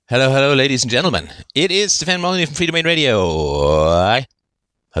Hello, hello, ladies and gentlemen. It is Stefan Molyneux from Free Domain Radio. I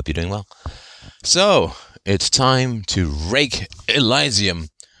hope you're doing well. So, it's time to rake Elysium.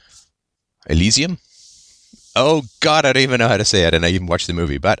 Elysium? Oh God, I don't even know how to say it, and I even watched the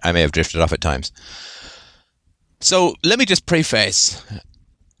movie, but I may have drifted off at times. So, let me just preface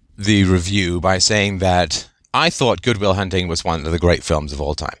the review by saying that I thought Good Will Hunting was one of the great films of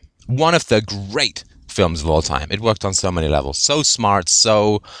all time. One of the great films of all time. It worked on so many levels. So smart,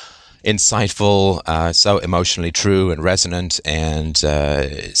 so insightful, so emotionally true and resonant, and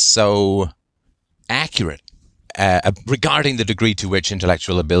so accurate regarding the degree to which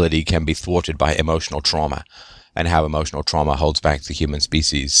intellectual ability can be thwarted by emotional trauma, and how emotional trauma holds back the human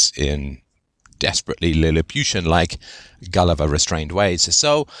species in desperately Lilliputian-like Gulliver-restrained ways.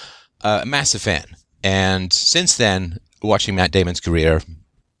 So, massive fan. And since then, watching Matt Damon's career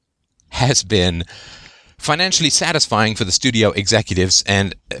has been financially satisfying for the studio executives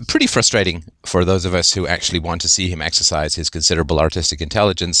and pretty frustrating for those of us who actually want to see him exercise his considerable artistic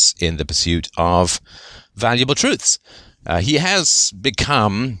intelligence in the pursuit of valuable truths. He has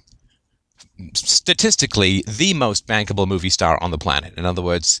become, statistically, the most bankable movie star on the planet. In other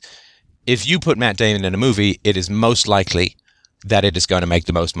words, if you put Matt Damon in a movie, it is most likely that it is going to make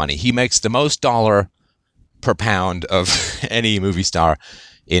the most money. He makes the most dollar per pound of any movie star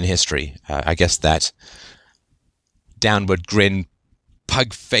in history. I guess that downward grin,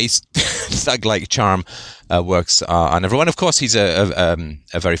 pug-faced, thug-like charm works on everyone. Of course, he's a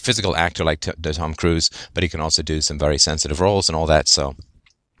very physical actor like Tom Cruise, but he can also do some very sensitive roles and all that. So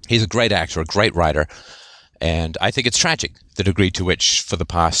he's a great actor, a great writer, and I think it's tragic the degree to which, for the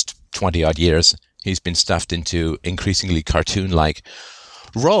past 20-odd years, he's been stuffed into increasingly cartoon-like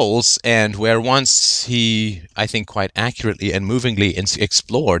roles, and where once he, I think, quite accurately and movingly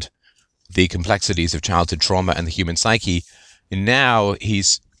explored the complexities of childhood trauma and the human psyche, now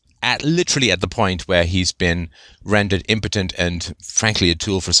he's literally at the point where he's been rendered impotent and, frankly, a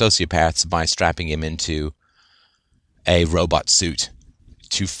tool for sociopaths by strapping him into a robot suit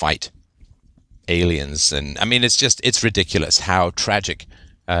to fight aliens. And I mean, it's ridiculous how tragic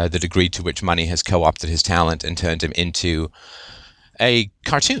the degree to which money has co-opted his talent and turned him into a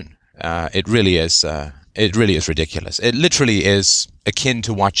cartoon. It really is ridiculous. It literally is akin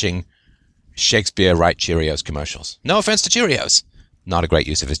to watching Shakespeare write Cheerios commercials. No offense to Cheerios. Not a great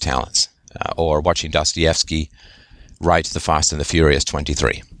use of his talents. Or watching Dostoevsky write The Fast and the Furious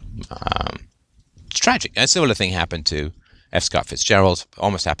 23. It's tragic. A similar thing happened to F. Scott Fitzgerald.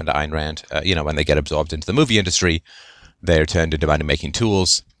 Almost happened to Ayn Rand. When they get absorbed into the movie industry, they're turned into money-making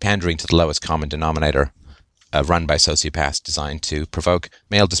tools, pandering to the lowest common denominator, run by sociopaths designed to provoke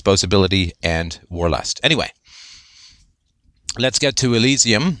male disposability and warlust. Anyway, let's get to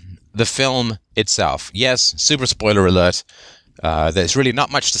Elysium, the film itself. Yes, super spoiler alert. There's really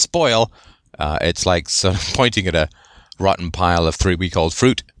not much to spoil. It's like sort of pointing at a rotten pile of 3-week-old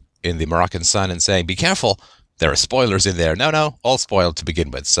fruit in the Moroccan sun and saying, be careful, there are spoilers in there. No, all spoiled to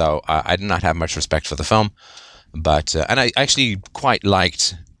begin with. So I do not have much respect for the film. But and I actually quite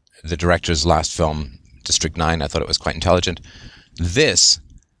liked the director's last film, District 9. I thought it was quite intelligent. This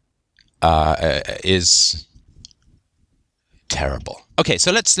is terrible. Okay,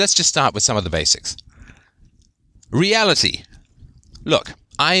 so let's just start with some of the basics. Reality. Look,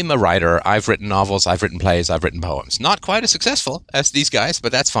 I'm a writer. I've written novels, I've written plays, I've written poems. Not quite as successful as these guys,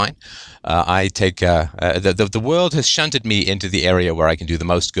 but that's fine. I take the world has shunted me into the area where I can do the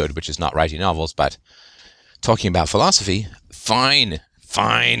most good, which is not writing novels, but talking about philosophy. Fine.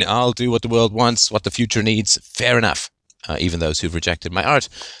 I'll do what the world wants, what the future needs. Fair enough. Even those who've rejected my art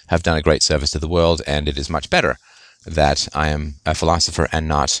have done a great service to the world, and it is much better that I am a philosopher and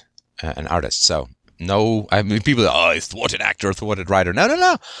not an artist. So, no, I mean, people are, thwarted actor, thwarted writer.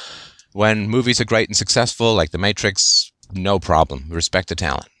 No. When movies are great and successful, like The Matrix, no problem. Respect the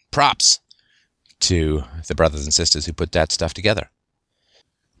talent. Props to the brothers and sisters who put that stuff together.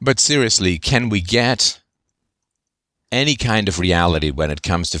 But seriously, can we get any kind of reality when it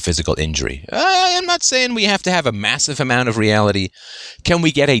comes to physical injury? I'm not saying we have to have a massive amount of reality. Can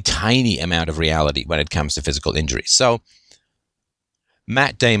we get a tiny amount of reality when it comes to physical injury? So,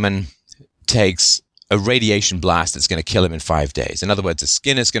 Matt Damon takes a radiation blast that's going to kill him in 5 days. In other words, his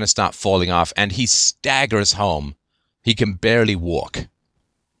skin is going to start falling off, and he staggers home. He can barely walk.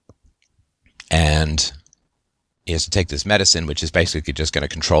 And he has to take this medicine, which is basically just going to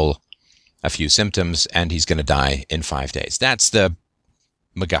control a few symptoms, and he's going to die in 5 days. That's the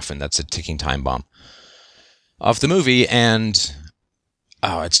MacGuffin. That's a ticking time bomb of the movie, and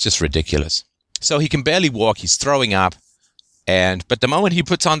it's just ridiculous. So he can barely walk. He's throwing up, but the moment he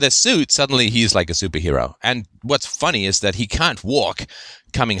puts on this suit, suddenly he's like a superhero. And what's funny is that he can't walk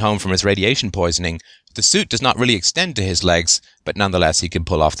coming home from his radiation poisoning, the suit does not really extend to his legs, but nonetheless he can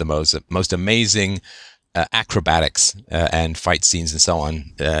pull off the most amazing acrobatics and fight scenes and so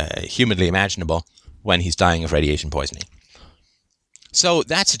on, humanly imaginable, when he's dying of radiation poisoning. So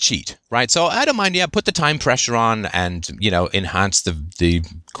that's a cheat, right? So I don't mind, put the time pressure on and, enhance the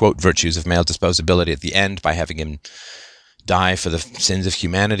quote virtues of male disposability at the end by having him die for the sins of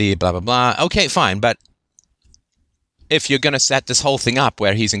humanity, blah, blah, blah. Okay, fine. But if you're going to set this whole thing up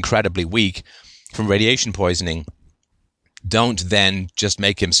where he's incredibly weak from radiation poisoning, don't then just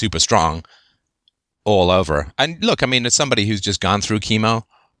make him super strong all over. And look, I mean, as somebody who's just gone through chemo,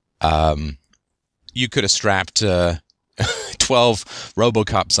 you could have strapped 12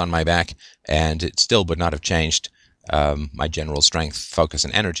 Robocops on my back, and it still would not have changed my general strength, focus,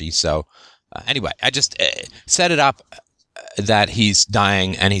 and energy. So anyway, I just set it up that he's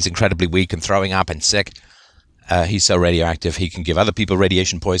dying and he's incredibly weak and throwing up and sick. He's so radioactive he can give other people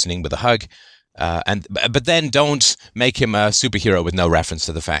radiation poisoning with a hug. But then don't make him a superhero with no reference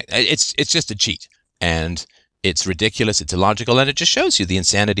to the fact. It's just a cheat, and it's ridiculous, it's illogical, and it just shows you the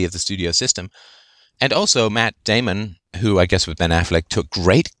insanity of the studio system. And also, Matt Damon, who I guess with Ben Affleck, took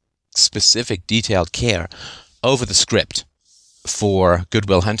great, specific, detailed care over the script for Good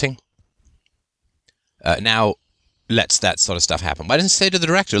Will Hunting. Now lets that sort of stuff happen. Why doesn't he say to the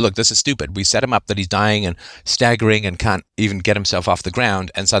director, look, this is stupid. We set him up that he's dying and staggering and can't even get himself off the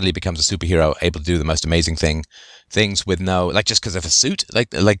ground, and suddenly becomes a superhero, able to do the most amazing things with no, like, just because of a suit,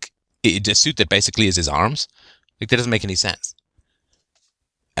 like a suit that basically is his arms. Like, that doesn't make any sense.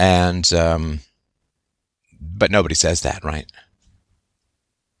 And but nobody says that, right?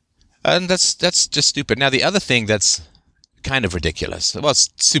 And that's just stupid. Now, the other thing that's kind of ridiculous, well, it's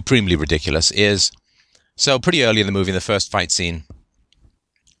supremely ridiculous, is, so pretty early in the movie, in the first fight scene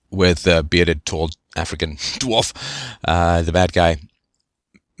with the bearded, tall African dwarf, the bad guy,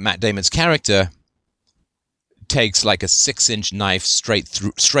 Matt Damon's character takes like a 6-inch knife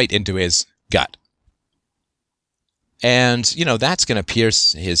straight into his gut. And, that's going to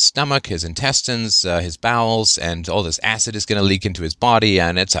pierce his stomach, his intestines, his bowels, and all this acid is going to leak into his body,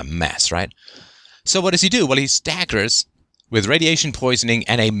 and it's a mess, right? So what does he do? Well, he staggers with radiation poisoning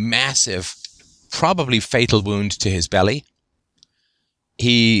and a massive, probably fatal wound to his belly.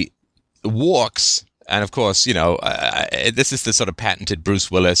 He walks, and of course, this is the sort of patented Bruce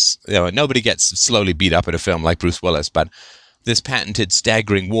Willis. Nobody gets slowly beat up in a film like Bruce Willis, but this patented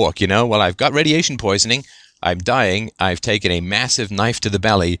staggering walk, well, I've got radiation poisoning, I'm dying, I've taken a massive knife to the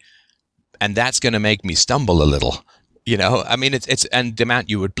belly, and that's going to make me stumble a little. I mean, it's and the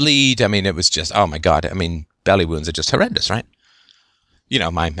amount you would bleed, I mean, it was just, oh my God, I mean, belly wounds are just horrendous, right?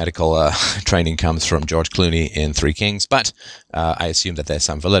 My medical training comes from George Clooney in Three Kings, but I assume that there's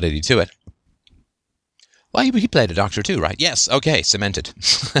some validity to it. Well, he played a doctor too, right? Yes, okay, cemented.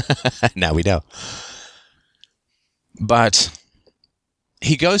 Now we know. But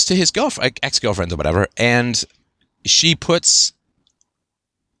he goes to his ex-girlfriend or whatever, and she puts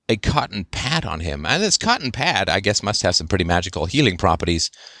a cotton pad on him. And this cotton pad, I guess, must have some pretty magical healing properties,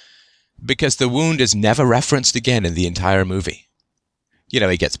 because the wound is never referenced again in the entire movie.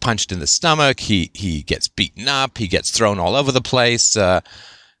 He gets punched in the stomach, he gets beaten up, he gets thrown all over the place,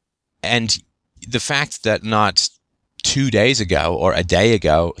 and the fact that not 2 days ago or a day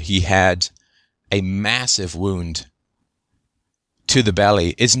ago he had a massive wound to the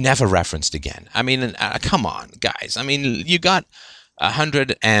belly is never referenced again. I mean, come on, guys. I mean, you got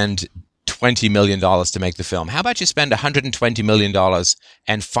 $120 million to make the film. How about you spend $120 million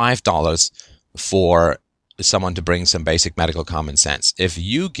and $5 for someone to bring some basic medical common sense? If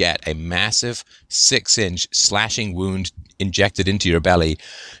you get a massive 6-inch slashing wound injected into your belly,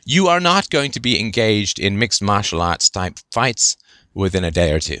 you are not going to be engaged in mixed martial arts type fights within a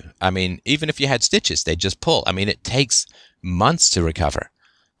day or two. I mean, even if you had stitches, they just pull. I mean, it takes months to recover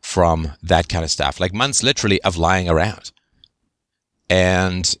from that kind of stuff, like months literally of lying around.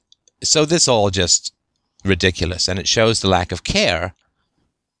 And so this all just ridiculous, and it shows the lack of care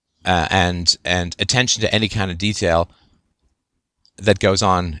and attention to any kind of detail that goes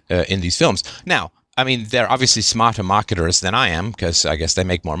on in these films. Now, I mean, they're obviously smarter marketers than I am, because I guess they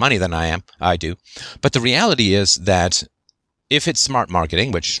make more money than I do. But the reality is that if it's smart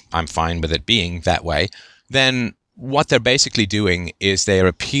marketing, which I'm fine with it being that way, then what they're basically doing is they're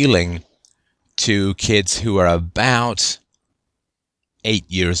appealing to kids who are about 8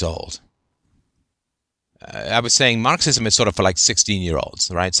 years old. I was saying Marxism is sort of for like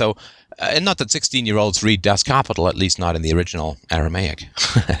 16-year-olds, right? So, not that 16-year-olds read Das Kapital, at least not in the original Aramaic,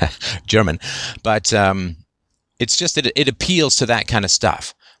 German, but it's just that it appeals to that kind of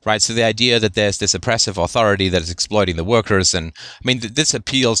stuff. right? So the idea that there's this oppressive authority that is exploiting the workers, and I mean, this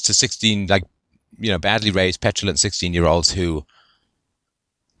appeals to 16, like, badly raised, petulant 16-year-olds who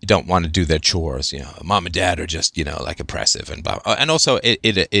don't want to do their chores. Mom and dad are just, like oppressive and blah. And also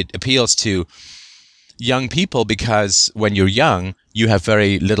it appeals to young people because when you're young, you have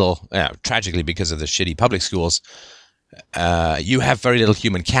very little, tragically because of the shitty public schools, you have very little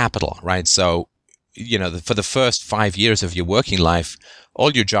human capital, right? So, for the first 5 years of your working life,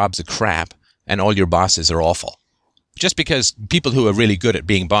 all your jobs are crap and all your bosses are awful. Just because people who are really good at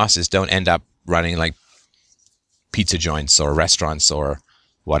being bosses don't end up running like pizza joints or restaurants or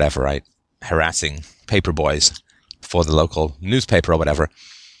whatever, right? Harassing paper boys for the local newspaper or whatever.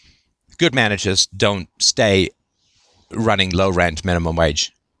 Good managers don't stay running low-rent minimum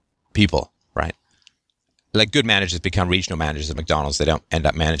wage people, right? Like good managers become regional managers at McDonald's. They don't end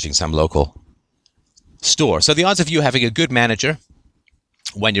up managing some local store. So the odds of you having a good manager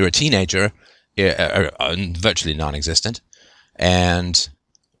when you're a teenager are virtually non-existent. And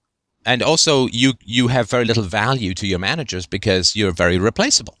also you have very little value to your managers because you're very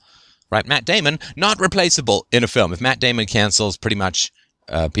replaceable, right? Matt Damon, not replaceable in a film. If Matt Damon cancels, pretty much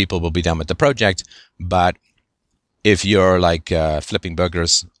people will be done with the project. But if you're like flipping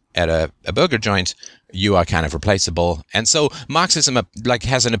burgers at a burger joint, you are kind of replaceable. And so Marxism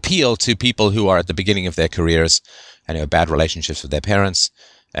has an appeal to people who are at the beginning of their careers and have bad relationships with their parents,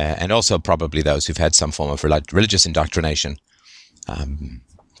 and also probably those who've had some form of religious indoctrination,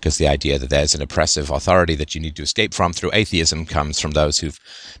 because the idea that there's an oppressive authority that you need to escape from through atheism comes from those who've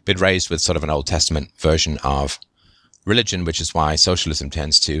been raised with sort of an Old Testament version of religion, which is why socialism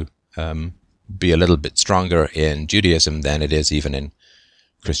tends to be a little bit stronger in Judaism than it is even in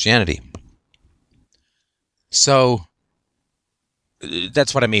Christianity. So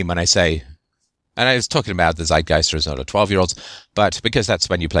that's what I mean when I say, and I was talking about the Zeitgeisters or the 12-year-olds, but because that's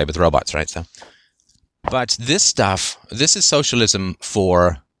when you play with robots, right? So, but this is socialism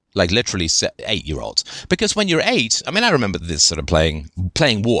for like literally 8-year-olds. Because when you're 8, I mean, I remember this sort of playing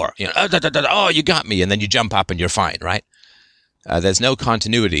war. Oh, you got me, and then you jump up and you're fine, right? There's no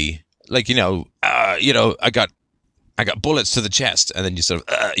continuity. Like I got bullets to the chest, and then you sort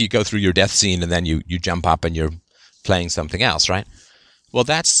of you go through your death scene, and then you jump up and you're playing something else, right? Well,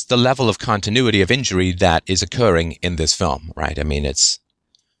 that's the level of continuity of injury that is occurring in this film, right? I mean, it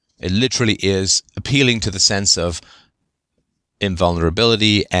literally is appealing to the sense of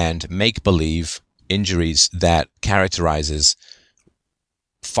invulnerability and make-believe injuries that characterizes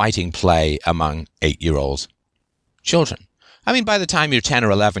fighting play among 8-year-old children. I mean, by the time you're 10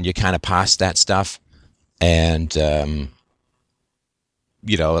 or 11, you're kind of past that stuff. And,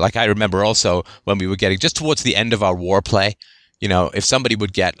 like I remember also when we were getting just towards the end of our war play, if somebody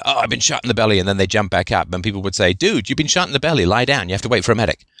would get, I've been shot in the belly, and then they jump back up, and people would say, dude, you've been shot in the belly, lie down, you have to wait for a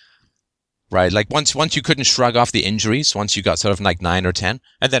medic. Right? Like once you couldn't shrug off the injuries, once you got sort of like 9 or 10,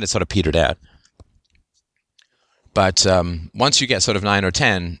 and then it sort of petered out. But once you get sort of 9 or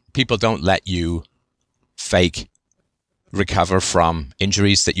 10, people don't let you fake recover from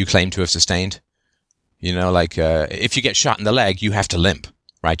injuries that you claim to have sustained. If you get shot in the leg, you have to limp,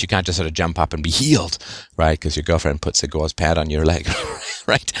 right? You can't just sort of jump up and be healed, right? Because your girlfriend puts a gauze pad on your leg,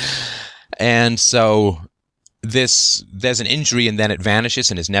 right? And so there's an injury and then it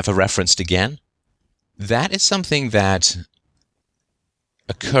vanishes and is never referenced again. That is something that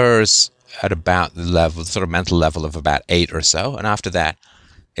occurs at about the sort of mental level of about 8 or so. And after that,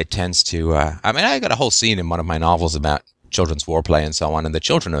 it tends to, I got a whole scene in one of my novels about children's war play and so on, and the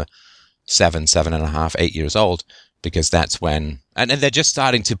children are 7 and a half, 8 years old, because that's when, and they're just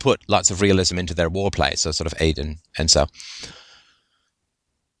starting to put lots of realism into their war play, so sort of 8 and so.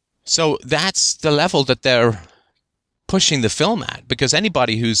 So that's the level that they're pushing the film at, because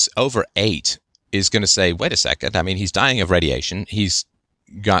anybody who's over 8 is going to say, wait a second, I mean, he's dying of radiation, he's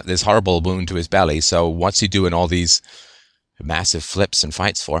got this horrible wound to his belly, so what's he doing all these massive flips and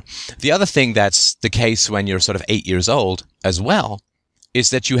fights for? The other thing that's the case when you're sort of 8 years old as well is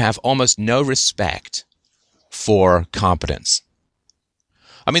that you have almost no respect for competence.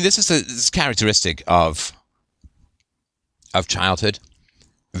 I mean, this is characteristic of childhood,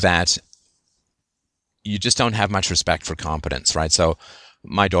 that you just don't have much respect for competence, right? So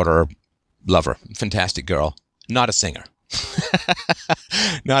my daughter, love her, fantastic girl, not a singer.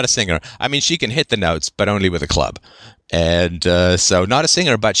 Not a singer. I mean, she can hit the notes, but only with a club. And so not a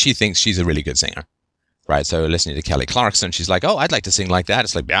singer, but she thinks she's a really good singer. Right, so listening to Kelly Clarkson, she's like, oh, I'd like to sing like that.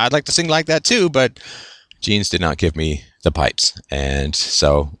 It's like, yeah, I'd like to sing like that too, but Jeans did not give me the pipes. And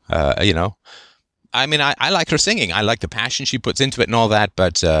so, I mean, I like her singing. I like the passion she puts into it and all that,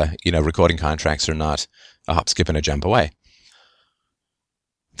 but, recording contracts are not a hop, skip, and a jump away.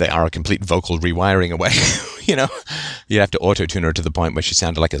 they are a complete vocal rewiring away. You know, you'd have to auto-tune her to the point where she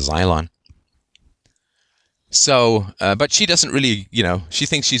sounded like a Xylon. So, but she doesn't really, she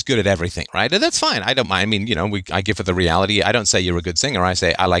thinks she's good at everything, right? And that's fine. I don't mind. I mean, I give her the reality. I don't say you're a good singer. I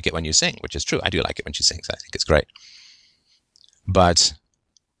say I like it when you sing, which is true. I do like it when she sings. I think it's great. But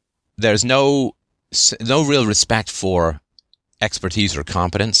there's no real respect for expertise or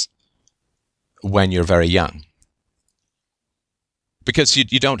competence when you're very young. Because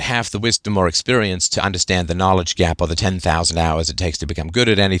you don't have the wisdom or experience to understand the knowledge gap or the 10,000 hours it takes to become good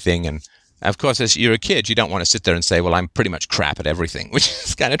at anything. And of course, as you're a kid, you don't want to sit there and say, well, I'm pretty much crap at everything, which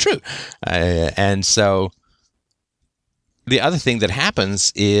is kind of true. And so the other thing that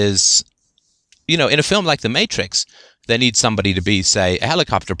happens is, in a film like The Matrix, they need somebody to be, say, a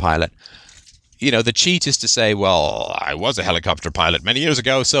helicopter pilot. The cheat is to say, well, I was a helicopter pilot many years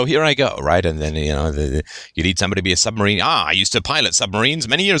ago, so here I go, right? And then, you need somebody to be a submarine. I used to pilot submarines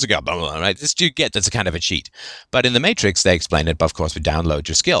many years ago, blah, blah, blah, right? That's a kind of a cheat. But in The Matrix, they explain it, but of course, we download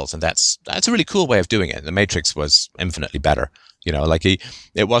your skills, and that's a really cool way of doing it. The Matrix was infinitely better.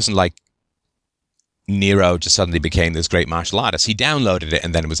 It wasn't like Neo just suddenly became this great martial artist. He downloaded it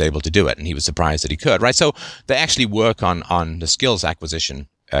and then was able to do it, and he was surprised that he could, right? So they actually work on the skills acquisition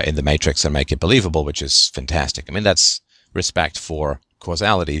in The Matrix and make it believable, which is fantastic. I mean, that's respect for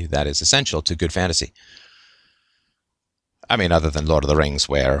causality that is essential to good fantasy. I mean, other than Lord of the Rings,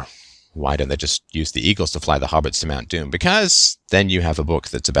 where why don't they just use the eagles to fly the hobbits to Mount Doom? Because then you have a book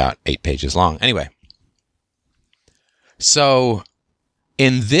that's about 8 pages long. Anyway, so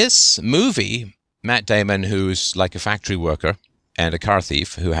in this movie, Matt Damon, who's like a factory worker and a car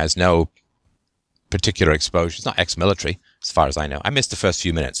thief who has no particular exposure, he's not ex-military, as far as I know. I missed the first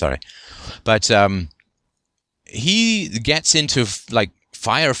few minutes, sorry. But he gets into like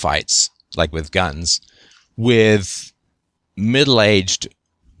firefights, like with guns, with middle-aged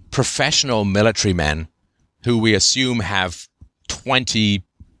professional military men who we assume have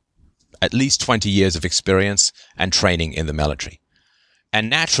at least 20 years of experience and training in the military. And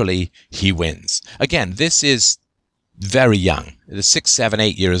naturally, he wins. Again, this is very young, 6, 7,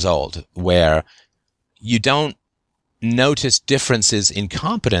 8 years old, where you don't notice differences in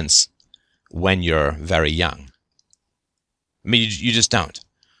competence when you're very young. I mean, you just don't.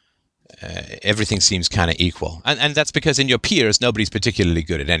 Everything seems kind of equal. And that's because in your peers, nobody's particularly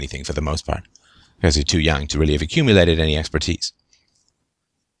good at anything for the most part, because you're too young to really have accumulated any expertise.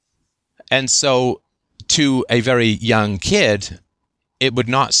 And so to a very young kid, it would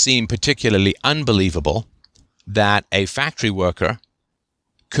not seem particularly unbelievable that a factory worker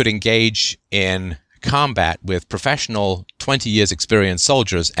could engage in combat with professional 20 years experienced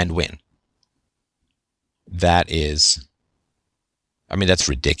soldiers and win. That's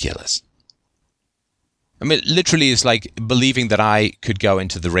ridiculous. I mean, literally it's like believing that I could go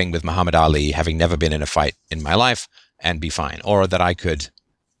into the ring with Muhammad Ali, having never been in a fight in my life, and be fine. Or that I could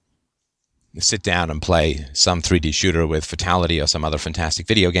sit down and play some 3D shooter with Fatality or some other fantastic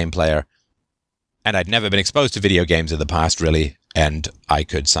video game player, and I'd never been exposed to video games in the past, really, and I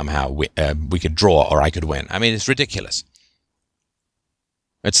could somehow, we could draw or I could win. I mean, it's ridiculous.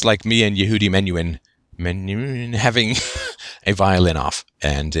 It's like me and Yehudi Menuhin having a violin off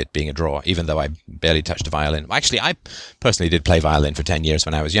and it being a draw, even though I barely touched a violin. Actually, I personally did play violin for 10 years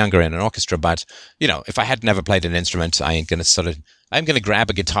when I was younger in an orchestra, but, if I had never played an instrument, I'm going to grab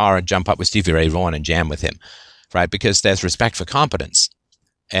a guitar and jump up with Stevie Ray Vaughan and jam with him, right? Because there's respect for competence.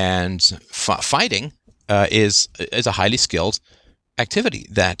 And fighting is a highly skilled activity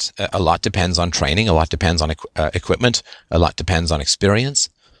that a lot depends on training, a lot depends on equipment, a lot depends on experience.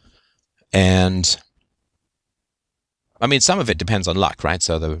 And I mean, some of it depends on luck, right?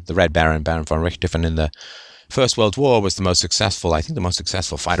 So the Red Baron, Baron von Richthofen in the First World War was the most successful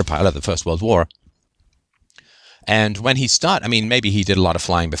fighter pilot of the First World War. And when he started, I mean, maybe he did a lot of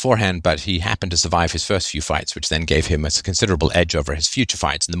flying beforehand, but he happened to survive his first few fights, which then gave him a considerable edge over his future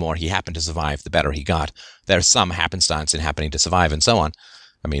fights. And the more he happened to survive, the better he got. There's some happenstance in happening to survive and so on.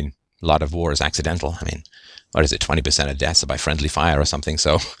 I mean, a lot of war is accidental. I mean, what is it, 20% of deaths are by friendly fire or something?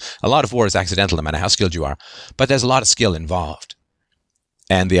 So a lot of war is accidental, no matter how skilled you are. But there's a lot of skill involved.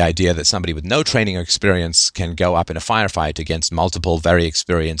 And the idea that somebody with no training or experience can go up in a firefight against multiple very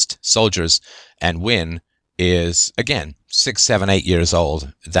experienced soldiers and win is, again, 6, 7, 8 years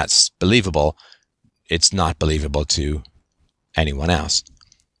old. That's believable. It's not believable to anyone else.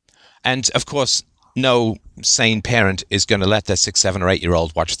 And, of course, no sane parent is going to let their 6, 7, or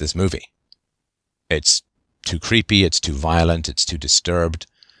 8-year-old watch this movie. It's too creepy, it's too violent, it's too disturbed,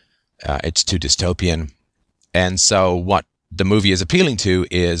 it's too dystopian. And so what the movie is appealing to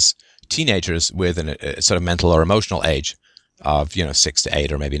is teenagers with a sort of mental or emotional age of 6 to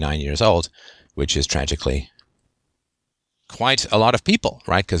 8 or maybe 9 years old, which is tragically quite a lot of people,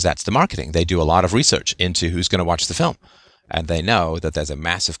 right? Because that's the marketing. They do a lot of research into who's going to watch the film, and they know that there's a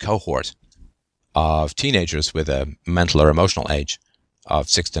massive cohort of teenagers with a mental or emotional age of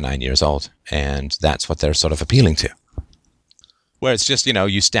 6 to 9 years old, and that's what they're sort of appealing to. Where it's just,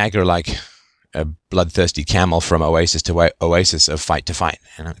 you stagger like a bloodthirsty camel from oasis to oasis of fight to fight.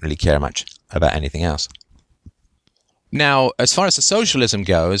 I don't really care much about anything else. Now, as far as the socialism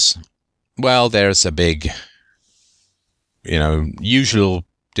goes, well, there's a big, usual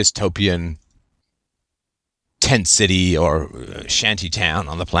dystopian tent city or shanty town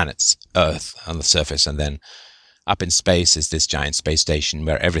on the planet's Earth on the surface, and then up in space is this giant space station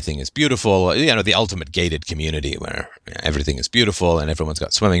where everything is beautiful, the ultimate gated community where everything is beautiful and everyone's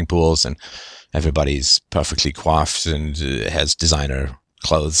got swimming pools and everybody's perfectly coiffed and has designer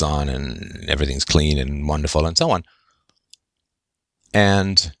clothes on and everything's clean and wonderful and so on.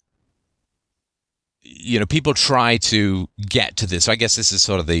 And, people try to get to this. I guess this is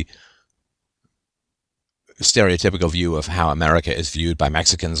sort of the stereotypical view of how America is viewed by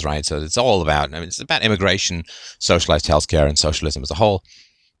Mexicans, right? So it's all about, it's about immigration, socialized healthcare, and socialism as a whole,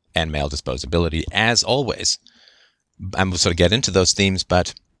 and male disposability, as always. And we'll sort of get into those themes,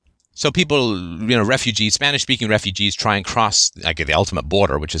 but so people, refugees, Spanish-speaking refugees try and cross the ultimate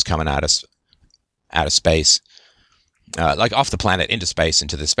border, which is coming out of space, like off the planet into space,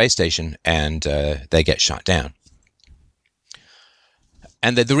 into the space station, and they get shot down.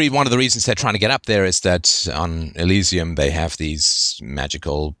 And one of the reasons they're trying to get up there is that on Elysium, they have these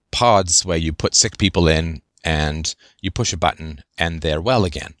magical pods where you put sick people in and you push a button and they're well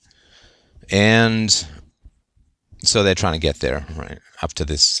again. And so they're trying to get there, right, up to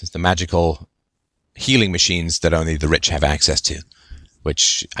the magical healing machines that only the rich have access to,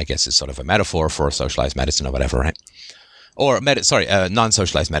 which I guess is sort of a metaphor for socialized medicine or whatever, right? Or,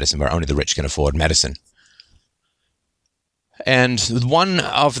 non-socialized medicine where only the rich can afford medicine. And one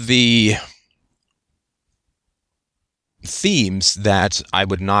of the themes that I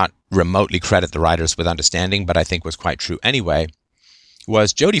would not remotely credit the writers with understanding, but I think was quite true anyway,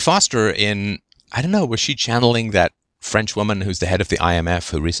 was Jodie Foster in, I don't know, was she channeling that French woman who's the head of the IMF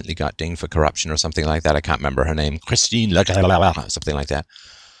who recently got dinged for corruption or something like that? I can't remember her name. Christine, something like that.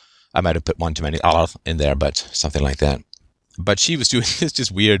 I might have put one too many in there, but something like that. But she was doing this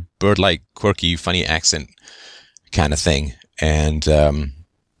just weird, bird-like, quirky, funny accent kind of thing. And, first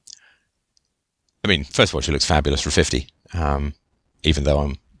of all, she looks fabulous for 50, even though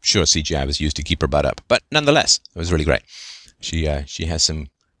I'm sure CGI was used to keep her butt up. But nonetheless, it was really great. She has some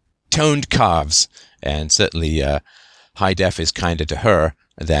toned calves, and certainly high def is kinder to her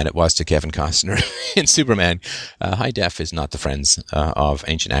than it was to Kevin Costner in Superman. High def is not the friends of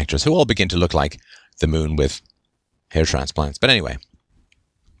ancient actors who all begin to look like the moon with hair transplants. But anyway,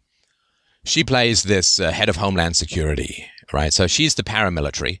 she plays this head of Homeland Security, right? So she's the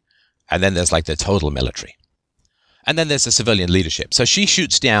paramilitary, and then there's like the total military. And then there's the civilian leadership. So she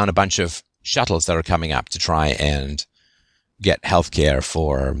shoots down a bunch of shuttles that are coming up to try and get healthcare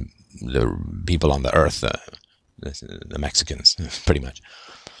for the people on the Earth, the Mexicans, pretty much.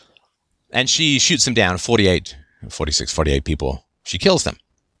 And she shoots them down, 48 people. She kills them.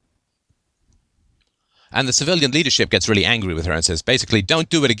 And the civilian leadership gets really angry with her and says, basically, don't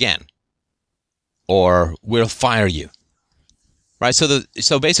do it again, or we'll fire you. Right?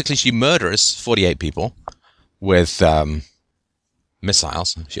 So basically she murders 48 people with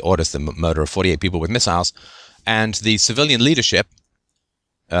missiles. She orders the murder of 48 people with missiles. And the civilian leadership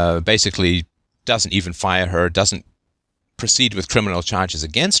basically doesn't even fire her, doesn't proceed with criminal charges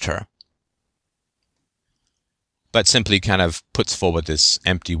against her, but simply kind of puts forward this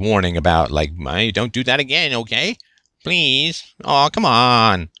empty warning about, like, hey, don't do that again, okay? Please. Oh, come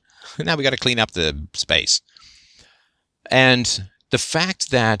on. Now we got to clean up the space. And the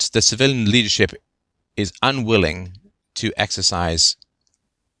fact that the civilian leadership is unwilling to exercise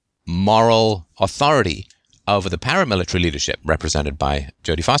moral authority over the paramilitary leadership represented by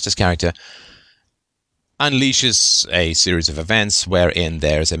Jodie Foster's character unleashes a series of events wherein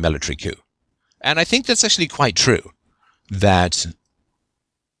there's a military coup. And I think that's actually quite true, that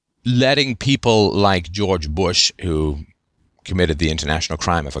letting people like George Bush, who committed the international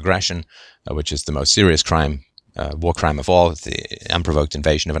crime of aggression, which is the most serious crime, war crime of all, the unprovoked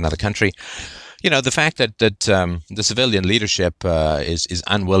invasion of another country. The fact that the civilian leadership is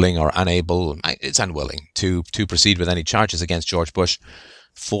unwilling or unable, it's unwilling to proceed with any charges against George Bush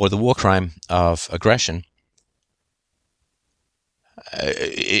for the war crime of aggression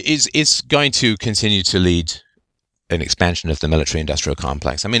is going to continue to lead an expansion of the military-industrial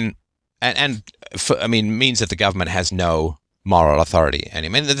complex. Means that the government has no moral authority. And I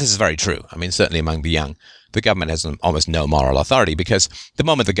mean, this is very true. I mean, certainly among the young, the government has almost no moral authority, because the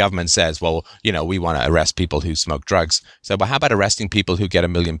moment the government says, well, we want to arrest people who smoke drugs. So, well, how about arresting people who get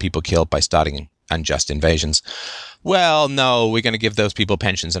 1 million people killed by starting unjust invasions? Well, no, we're going to give those people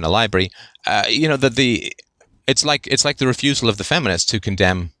pensions in a library. It's like the refusal of the feminists to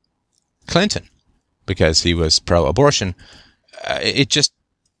condemn Clinton because he was pro-abortion. It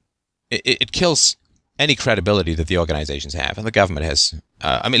kills any credibility that the organizations have, and the government has,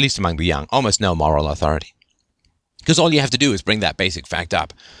 at least among the young, almost no moral authority. Because all you have to do is bring that basic fact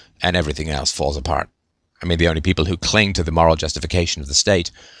up, and everything else falls apart. I mean, the only people who cling to the moral justification of the state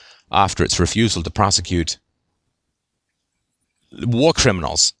after its refusal to prosecute war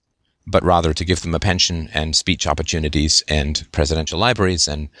criminals, but rather to give them a pension and speech opportunities and presidential libraries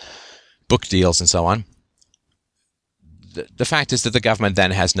and book deals and so on. The fact is that the government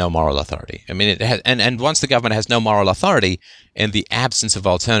then has no moral authority. I mean, it has, and once the government has no moral authority, in the absence of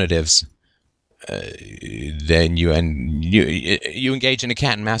alternatives, then you engage in a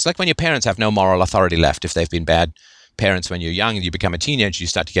cat and mouse. Like when your parents have no moral authority left, if they've been bad parents when you're young and you become a teenager, you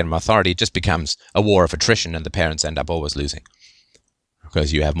start to get them authority. It just becomes a war of attrition, and the parents end up always losing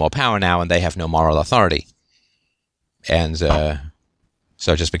because you have more power now and they have no moral authority. And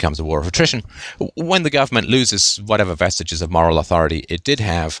so it just becomes a war of attrition. When the government loses whatever vestiges of moral authority it did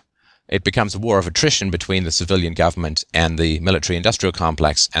have, it becomes a war of attrition between the civilian government and the military-industrial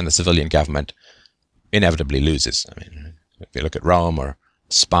complex, and the civilian government inevitably loses. I mean, if you look at Rome or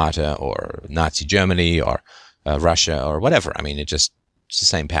Sparta or Nazi Germany or Russia or whatever, I mean, it's the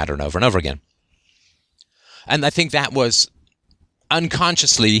same pattern over and over again. And I think that was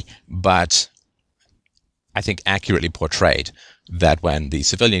unconsciously, but I think accurately portrayed, that when the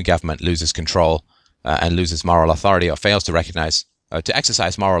civilian government loses control and loses moral authority, or fails to recognize, to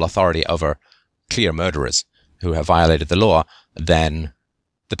exercise moral authority over clear murderers who have violated the law, then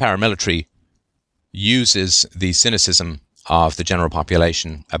the paramilitary uses the cynicism of the general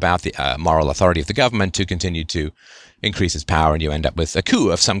population about the moral authority of the government to continue to increase its power, and you end up with a coup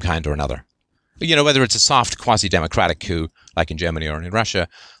of some kind or another. Whether it's a soft quasi-democratic coup, like in Germany or in Russia,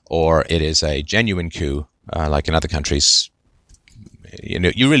 or it is a genuine coup, like in other countries.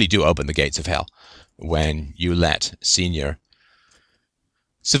 You really do open the gates of hell when you let senior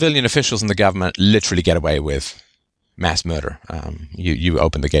civilian officials in the government literally get away with mass murder. You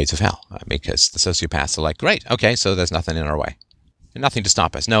open the gates of hell because the sociopaths are like, great, okay, so there's nothing in our way. Nothing to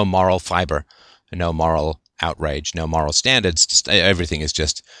stop us. No moral fiber, no moral outrage, no moral standards. Everything is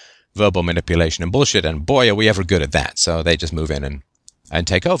just verbal manipulation and bullshit, and boy, are we ever good at that. So they just move in and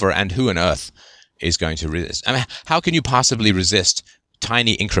take over, and who on earth is going to resist? I mean, how can you possibly resist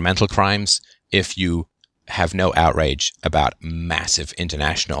tiny incremental crimes if you have no outrage about massive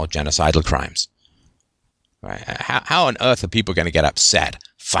international genocidal crimes? Right? How on earth are people going to get upset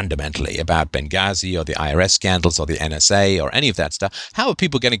fundamentally about Benghazi or the IRS scandals or the NSA or any of that stuff? How are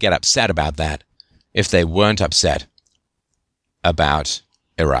people going to get upset about that if they weren't upset about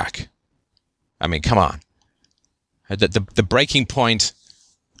Iraq? I mean, come on. The breaking point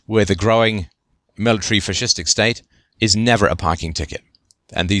with a growing military fascistic state is never a parking ticket.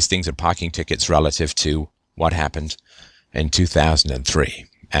 And these things are parking tickets relative to what happened in 2003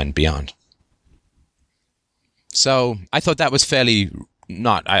 and beyond. So I thought that was I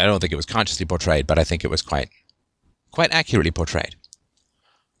don't think it was consciously portrayed, but I think it was quite accurately portrayed.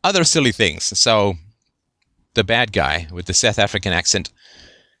 Other silly things. So the bad guy with the South African accent,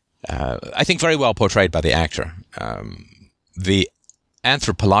 I think very well portrayed by the actor. The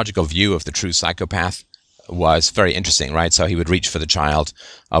anthropological view of the true psychopath was very interesting, right? So he would reach for the child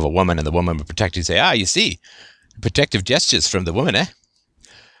of a woman, and the woman would protect. He'd say, you see, protective gestures from the woman, eh?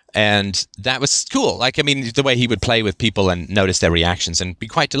 And that was cool. Like, I mean, the way he would play with people and notice their reactions and be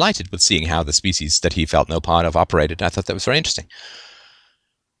quite delighted with seeing how the species that he felt no part of operated. I thought that was very interesting.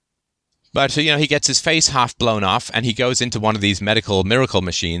 But, he gets his face half blown off, and he goes into one of these medical miracle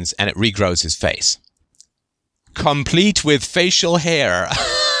machines, and it regrows his face, complete with facial hair.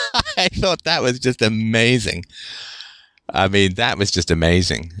 I thought that was just amazing. I mean, that was just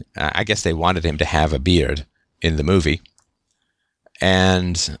amazing. I guess they wanted him to have a beard in the movie.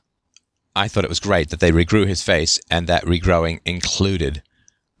 And I thought it was great that they regrew his face, and that regrowing included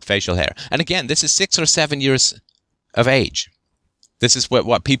facial hair. And again, this is 6 or 7 years of age. This is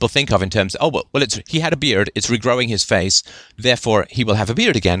what people think of in terms of, he had a beard, it's regrowing his face, therefore he will have a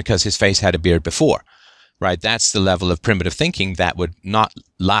beard again because his face had a beard before. Right, that's the level of primitive thinking that would not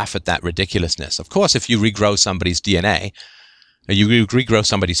laugh at that ridiculousness. Of course, if you regrow somebody's DNA, you regrow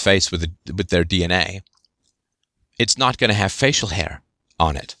somebody's face with their DNA, it's not going to have facial hair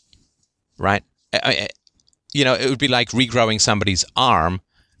on it, right? it would be like regrowing somebody's arm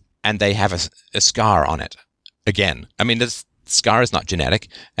and they have a scar on it again. I mean, this scar is not genetic,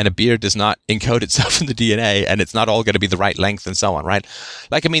 and a beard does not encode itself in the DNA, and it's not all going to be the right length and so on, right?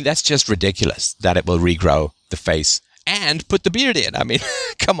 Like, I mean, that's just ridiculous that it will regrow the face and put the beard in. I mean,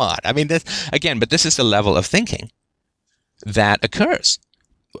 come on. I mean, but this is the level of thinking that occurs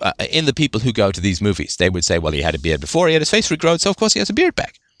in the people who go to these movies. They would say, well, he had a beard before, he had his face regrown, so of course he has a beard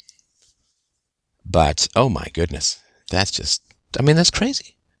back. But, oh my goodness, that's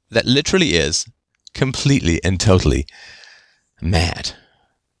crazy. That literally is completely and totally mad.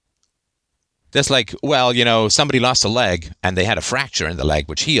 That's like, well, somebody lost a leg and they had a fracture in the leg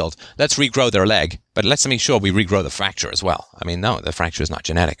which healed. Let's regrow their leg, but let's make sure we regrow the fracture as well. I mean, no, the fracture is not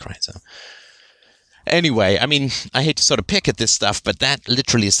genetic, right? So anyway, I mean, I hate to sort of pick at this stuff, but that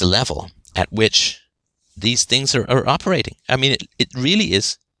literally is the level at which these things are operating. I mean, it really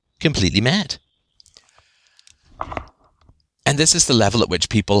is completely mad. And this is the level at which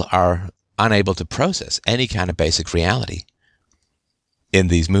people are unable to process any kind of basic reality in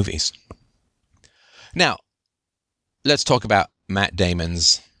these movies. Now, let's talk about Matt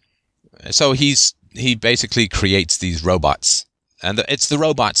Damon's. So he basically creates these robots, and it's the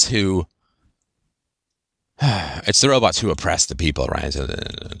robots who oppress the people, right? So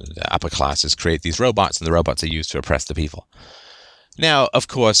the upper classes create these robots, and the robots are used to oppress the people. Now, of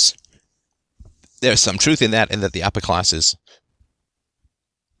course, there's some truth in that the upper classes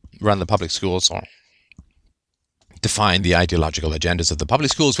run the public schools or define the ideological agendas of the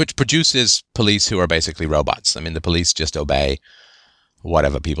public schools, which produces police who are basically robots. I mean, the police just obey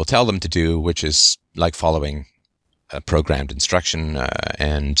whatever people tell them to do, which is like following programmed instruction.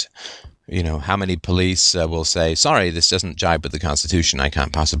 And how many police will say, sorry, this doesn't jibe with the Constitution, I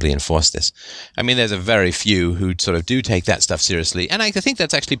can't possibly enforce this. I mean, there's a very few who sort of do take that stuff seriously. And I think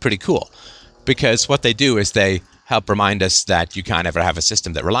that's actually pretty cool, because what they do is they help remind us that you can't ever have a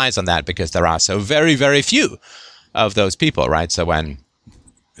system that relies on that, because there are so very, very few of those people, right? So when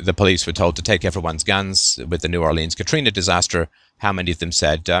the police were told to take everyone's guns with the New Orleans Katrina disaster, how many of them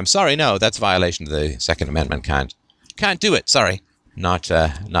said, I'm sorry, no, that's a violation of the Second Amendment, can't do it, sorry, not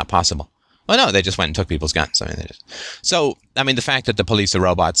possible. Oh no, they just went and took people's guns. I mean, the fact that the police are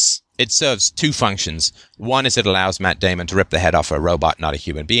robots, it serves two functions. One is it allows Matt Damon to rip the head off a robot, not a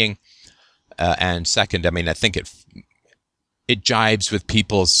human being. And second, I mean, I think it jibes with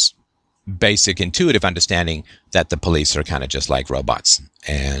people's basic intuitive understanding that the police are kind of just like robots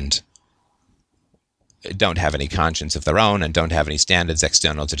and don't have any conscience of their own and don't have any standards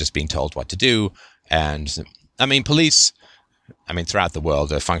external to just being told what to do. And I mean, police, throughout the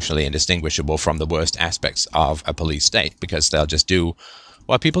world are functionally indistinguishable from the worst aspects of a police state, because they'll just do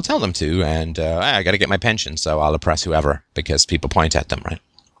what people tell them to. And I got to get my pension, so I'll oppress whoever because people point at them, right?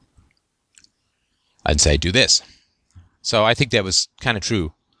 I'd say, do this. So I think that was kind of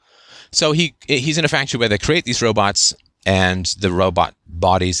true. So he's in a factory where they create these robots, and the robot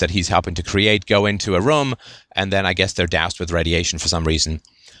bodies that he's helping to create go into a room, and then I guess they're doused with radiation for some reason.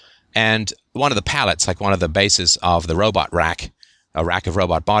 And one of the pallets, like one of the bases of the robot rack, a rack of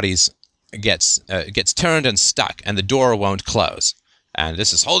robot bodies, gets turned and stuck, and the door won't close. And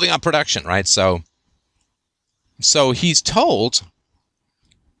this is holding up production, right? So he's told...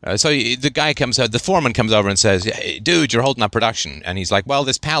 So the guy comes out, the foreman comes over and says, hey, dude, you're holding up production. And he's like, well,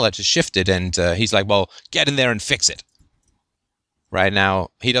 this pallet is shifted. And he's like, well, get in there and fix it. Right now,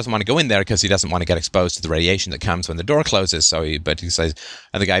 he doesn't want to go in there because he doesn't want to get exposed to the radiation that comes when the door closes. But he says,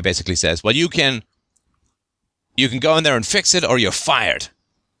 and the guy basically says, well, you can go in there and fix it or you're fired.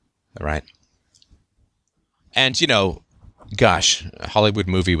 All right. And, gosh, a Hollywood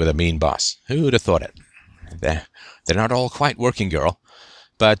movie with a mean boss. Who would have thought it? They're not all quite working, girl.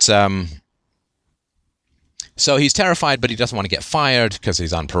 But, so he's terrified, but he doesn't want to get fired because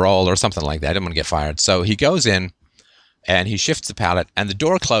he's on parole or something like that. He doesn't want to get fired. So he goes in and he shifts the pallet and the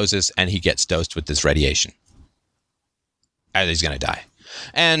door closes and he gets dosed with this radiation. And he's going to die.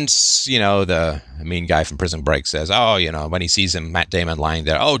 And, the mean guy from Prison Break says, when he sees him, Matt Damon lying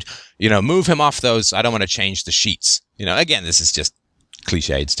there, move him off those. I don't want to change the sheets. Again, this is just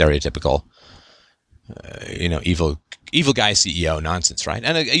cliched, stereotypical, evil guy CEO nonsense, right?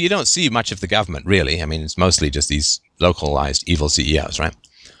 And you don't see much of the government, really. It's mostly just these localized evil CEOs, right?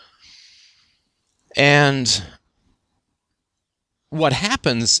 And what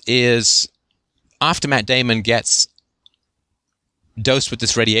happens is, after Matt Damon gets dosed with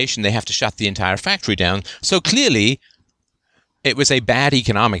this radiation, they have to shut the entire factory down. So clearly, it was a bad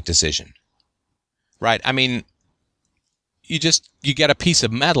economic decision, right? You get a piece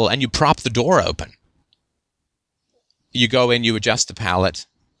of metal and you prop the door open. You go in, you adjust the pallet,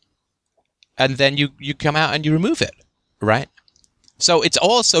 and then you come out and you remove it, right? So it's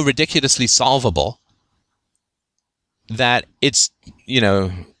all so ridiculously solvable that it's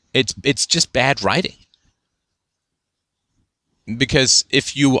just bad writing. Because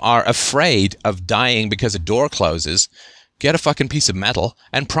if you are afraid of dying because a door closes, get a fucking piece of metal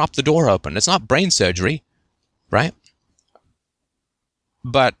and prop the door open. It's not brain surgery, right?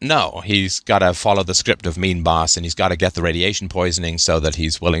 But no, he's got to follow the script of Mean Boss, and he's got to get the radiation poisoning so that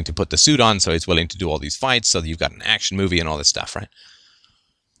he's willing to put the suit on, so he's willing to do all these fights, so that you've got an action movie and all this stuff, right?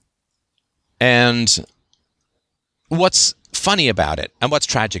 And what's funny about it, and what's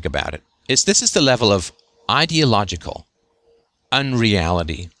tragic about it, is this is the level of ideological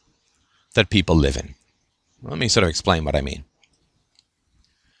unreality that people live in. Let me sort of explain what I mean.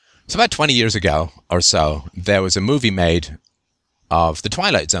 So about 20 years ago or so, there was a movie made of the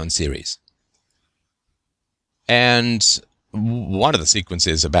Twilight Zone series. And one of the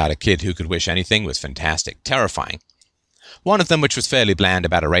sequences about a kid who could wish anything was fantastic, terrifying. One of them, which was fairly bland,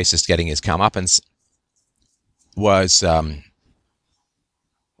 about a racist getting his comeuppance, was the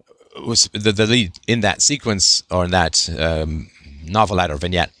lead in that sequence, or in that novelette or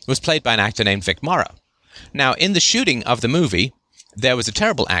vignette, was played by an actor named Vic Morrow. Now, in the shooting of the movie, there was a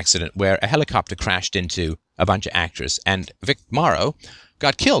terrible accident where a helicopter crashed into a bunch of actors, and Vic Morrow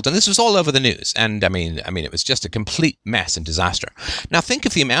got killed. And this was all over the news. And I mean, it was just a complete mess and disaster. Now, think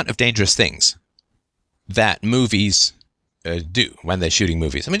of the amount of dangerous things that movies do when they're shooting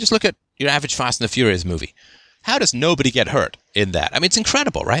movies. I mean, just look at your average Fast and the Furious movie. How does nobody get hurt in that? I mean, it's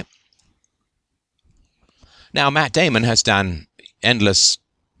incredible, right? Now, Matt Damon has done endless,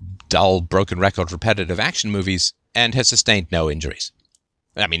 dull, broken record, repetitive action movies and has sustained no injuries.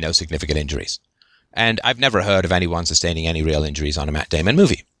 I mean, no significant injuries. And I've never heard of anyone sustaining any real injuries on a Matt Damon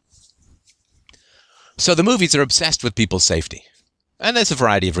movie. So the movies are obsessed with people's safety. And there's a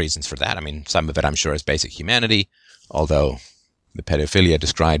variety of reasons for that. I mean, some of it I'm sure is basic humanity, although the pedophilia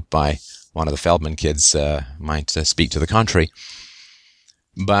described by one of the Feldman kids might speak to the contrary.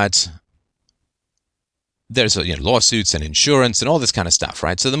 But there's lawsuits and insurance and all this kind of stuff,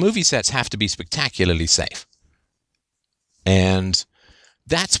 right? So the movie sets have to be spectacularly safe. And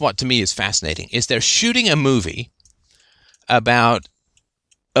that's what to me is fascinating, is they're shooting a movie about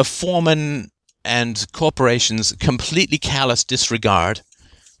a foreman and corporations' completely callous disregard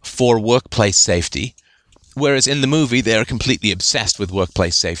for workplace safety, whereas in the movie they're completely obsessed with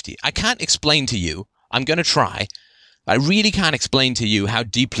workplace safety. I can't explain to you, I'm going to try, I really can't explain to you how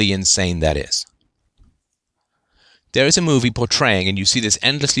deeply insane that is. There is a movie portraying, and you see this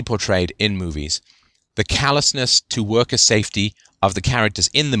endlessly portrayed in movies, the callousness to worker safety of the characters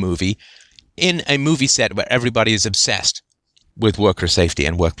in the movie in a movie set where everybody is obsessed with worker safety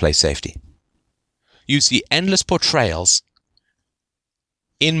and workplace safety. You see endless portrayals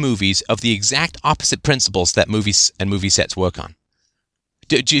in movies of the exact opposite principles that movies and movie sets work on.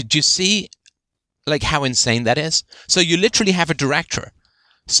 Do you see like how insane that is? So you literally have a director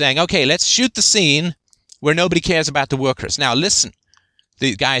saying, okay, let's shoot the scene where nobody cares about the workers. Now listen,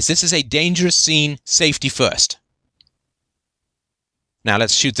 guys, this is a dangerous scene, safety first. Now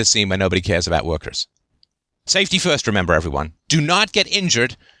let's shoot the scene where nobody cares about workers. Safety first, remember everyone. Do not get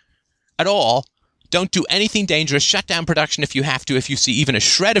injured at all. Don't do anything dangerous. Shut down production if you have to, if you see even a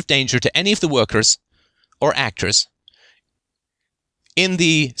shred of danger to any of the workers or actors. In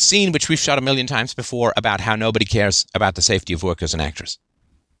the scene which we've shot a million times before about how nobody cares about the safety of workers and actors.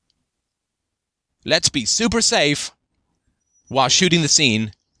 Let's be super safe while shooting the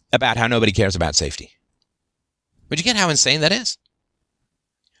scene about how nobody cares about safety. But you get how insane that is?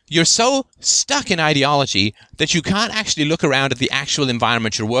 You're so stuck in ideology that you can't actually look around at the actual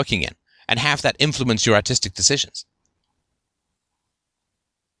environment you're working in and have that influence your artistic decisions.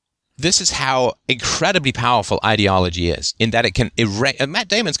 This is how incredibly powerful ideology is, in that it can erase. Matt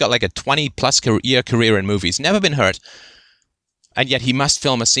Damon's got like a 20-plus year career in movies, never been hurt, and yet he must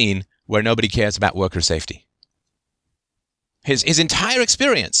film a scene where nobody cares about worker safety. His entire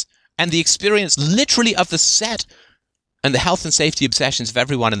experience, and the experience literally of the set and the health and safety obsessions of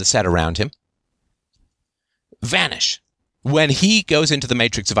everyone in the set around him, vanish when he goes into the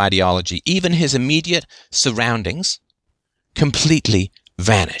matrix of ideology. Even his immediate surroundings completely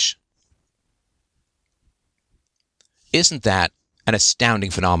vanish. Isn't that an astounding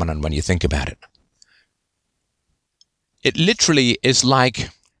phenomenon when you think about it? It literally is like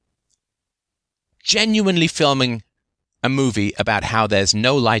genuinely filming a movie about how there's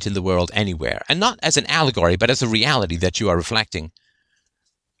no light in the world anywhere, and not as an allegory, but as a reality that you are reflecting,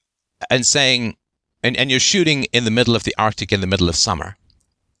 and saying, and you're shooting in the middle of the Arctic in the middle of summer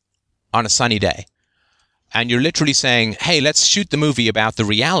on a sunny day, and you're literally saying, hey, let's shoot the movie about the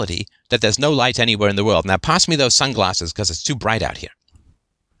reality that there's no light anywhere in the world. Now pass me those sunglasses because it's too bright out here.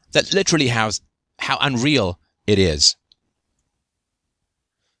 That literally how unreal it is.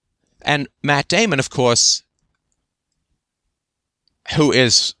 And Matt Damon, of course, who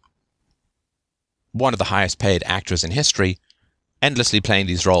is one of the highest paid actors in history, endlessly playing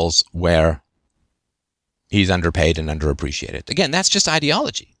these roles where he's underpaid and underappreciated. Again, that's just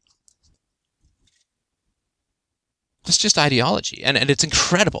ideology. That's just ideology. And it's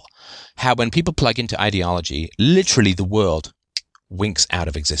incredible how when people plug into ideology, literally the world winks out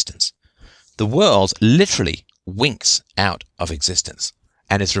of existence. The world literally winks out of existence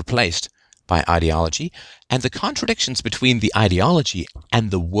and is replaced by ideology. And the contradictions between the ideology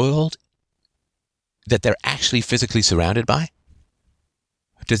and the world that they're actually physically surrounded by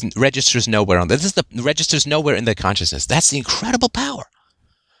registers nowhere on this. Registers nowhere in their consciousness. That's the incredible power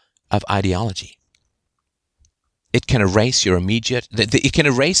of ideology. It can erase your it can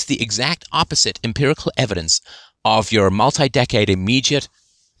erase the exact opposite empirical evidence of your multi-decade immediate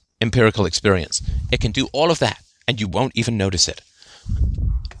empirical experience. It can do all of that, and you won't even notice it.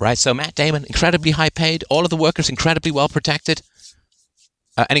 Right? So Matt Damon, incredibly high paid. All of the workers incredibly well protected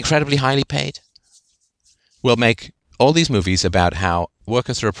and incredibly highly paid. Will make all these movies about how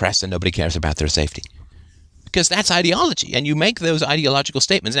workers are oppressed and nobody cares about their safety. Because that's ideology, and you make those ideological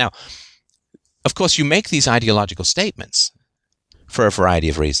statements. Now, of course, you make these ideological statements for a variety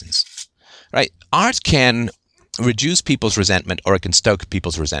of reasons. Right? Art can reduce people's resentment, or it can stoke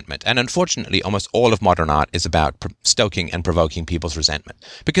people's resentment. And unfortunately, almost all of modern art is about stoking and provoking people's resentment.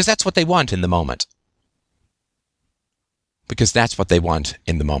 Because that's what they want in the moment. Because that's what they want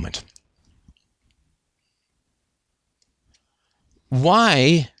in the moment.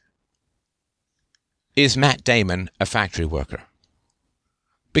 Why is Matt Damon a factory worker?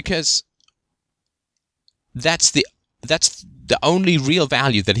 Because that's the only real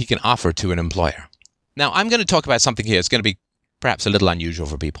value that he can offer to an employer. Now, I'm going to talk about something here. It's going to be perhaps a little unusual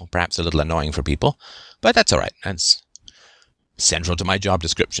for people, perhaps a little annoying for people, but that's all right. That's central to my job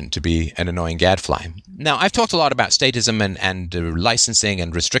description, to be an annoying gadfly. Now, I've talked a lot about statism and licensing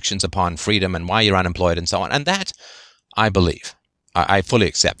and restrictions upon freedom and why you're unemployed and so on, and that, I believe, I fully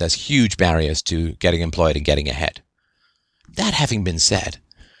accept there's huge barriers to getting employed and getting ahead. That having been said,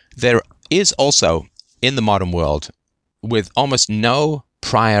 there is also, in the modern world, with almost no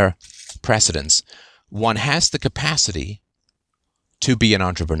prior precedence, one has the capacity to be an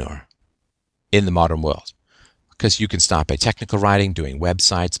entrepreneur in the modern world. Because you can start by technical writing, doing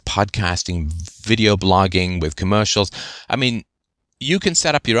websites, podcasting, video blogging with commercials. I mean, you can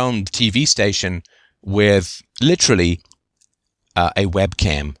set up your own TV station with literally a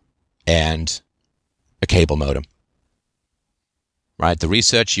webcam and a cable modem. Right? The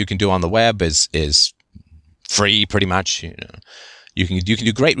research you can do on the web is free, pretty much. You can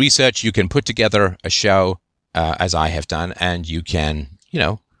do great research. You can put together a show, as I have done, and you can,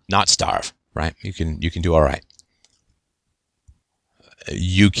 not starve. Right? You can do all right.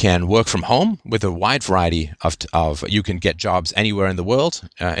 You can work from home with a wide variety of. You can get jobs anywhere in the world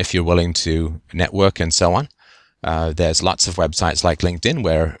if you're willing to network and so on. There's lots of websites like LinkedIn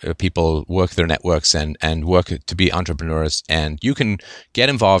where people work their networks and work to be entrepreneurs, and you can get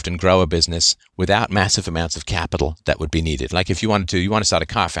involved and grow a business without massive amounts of capital that would be needed. Like if you want to start a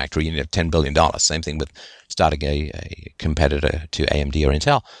car factory, you need $10 billion. Same thing with starting a competitor to AMD or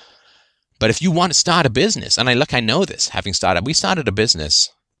Intel. But if you want to start a business, and I know this, we started a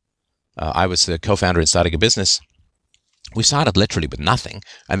business. I was the co-founder in starting a business. We started literally with nothing,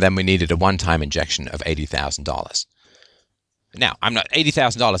 and then we needed a one-time injection of $80,000. Now,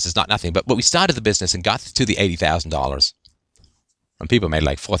 $80,000 is not nothing, but we started the business and got to the $80,000, and people made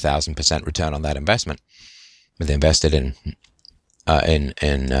like 4,000% return on that investment. But they invested in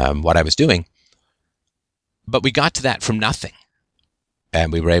what I was doing, but we got to that from nothing,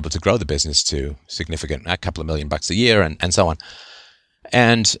 and we were able to grow the business to significant, a couple of $1 million a year, and so on,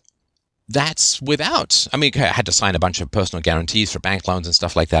 and that's without, I had to sign a bunch of personal guarantees for bank loans and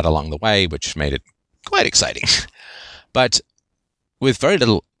stuff like that along the way, which made it quite exciting. But with very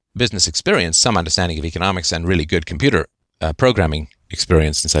little business experience, some understanding of economics, and really good computer programming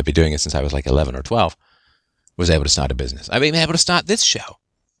experience, since I've been doing it since I was like 11 or 12, was able to start a business. I've been able to start this show.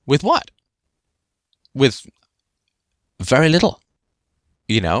 With what? With very little.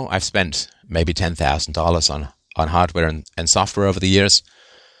 I've spent maybe $10,000 on hardware and software over the years.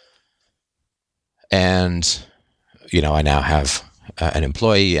 And, I now have an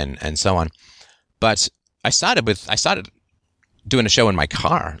employee and so on. But I started doing a show in my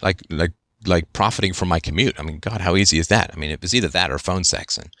car, like profiting from my commute. God, how easy is that? It was either that or phone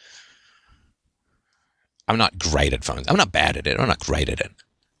sex. And I'm not great at phones. I'm not bad at it. I'm not great at it.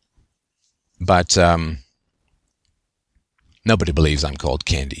 But nobody believes I'm called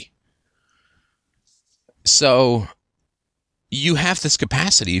Candy. So you have this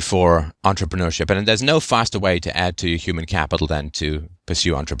capacity for entrepreneurship, and there's no faster way to add to your human capital than to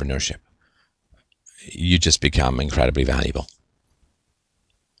pursue entrepreneurship. You just become incredibly valuable.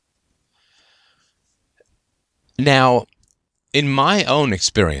 Now, in my own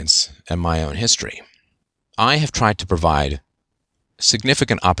experience and my own history, I have tried to provide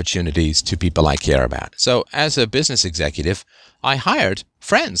significant opportunities to people I care about. So as a business executive, I hired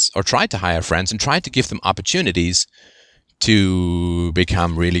friends, or tried to hire friends, and tried to give them opportunities to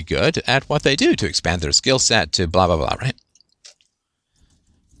become really good at what they do, to expand their skill set, to blah, blah, blah, right?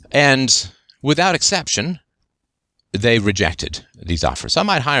 And without exception, they rejected these offers. I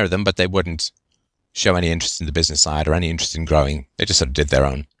might hire them, but they wouldn't show any interest in the business side or any interest in growing. They just sort of did their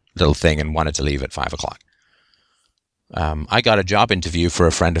own little thing and wanted to leave at 5 o'clock. I got a job interview for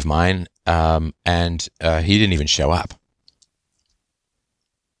a friend of mine, and he didn't even show up.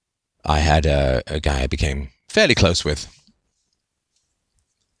 I had a guy I became fairly close with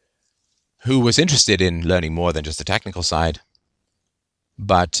who was interested in learning more than just the technical side,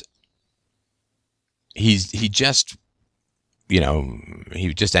 but he just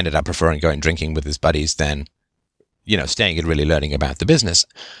ended up preferring going drinking with his buddies than, staying and really learning about the business.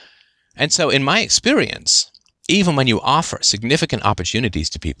 And so in my experience, even when you offer significant opportunities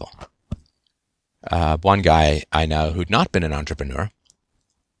to people, one guy I know who'd not been an entrepreneur,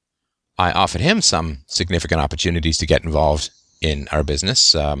 I offered him some significant opportunities to get involved in our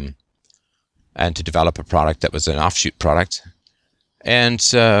business and to develop a product that was an offshoot product. And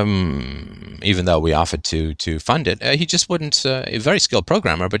even though we offered to fund it, he just wouldn't, a very skilled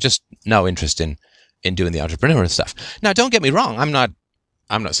programmer, but just no interest in doing the entrepreneurial stuff. Now, don't get me wrong. I'm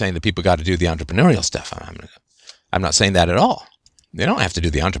not saying that people got to do the entrepreneurial stuff. I'm not saying that at all. They don't have to do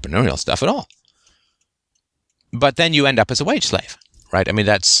the entrepreneurial stuff at all. But then you end up as a wage slave, right? I mean,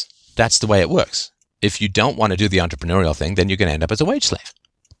 that's the way it works. If you don't want to do the entrepreneurial thing, then you're going to end up as a wage slave.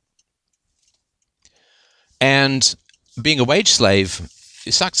 And being a wage slave,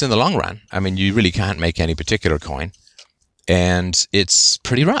 it sucks in the long run. I mean, you really can't make any particular coin, and it's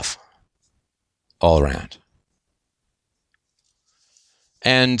pretty rough all around.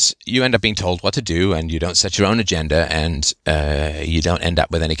 And you end up being told what to do, and you don't set your own agenda, and you don't end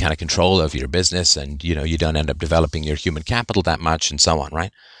up with any kind of control over your business, and you don't end up developing your human capital that much, and so on,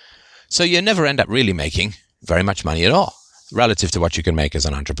 right? So you never end up really making very much money at all relative to what you can make as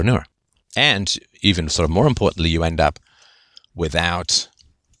an entrepreneur. And even sort of more importantly, you end up without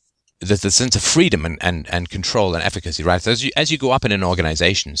the sense of freedom and control and efficacy, right? So as you go up in an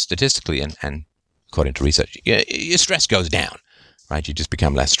organization, statistically and according to research, your stress goes down, right? You just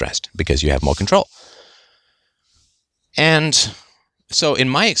become less stressed because you have more control. And so in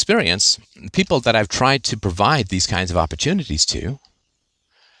my experience, people that I've tried to provide these kinds of opportunities to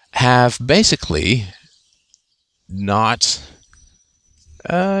have basically not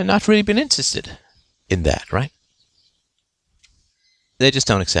really been interested in that, right? They just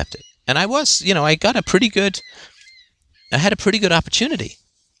don't accept it. And I was, I had a pretty good opportunity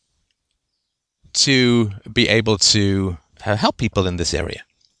to be able to help people in this area.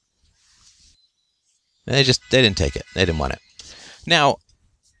 They didn't take it. They didn't want it. Now,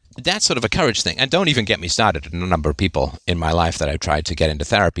 that's sort of a courage thing. And don't even get me started on a number of people in my life that I've tried to get into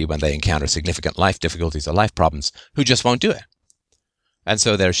therapy when they encounter significant life difficulties or life problems who just won't do it. And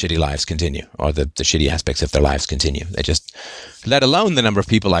so their shitty lives continue, or the shitty aspects of their lives continue. They just, let alone the number of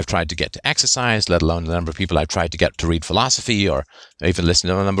people I've tried to get to exercise, let alone the number of people I've tried to get to read philosophy, or even listen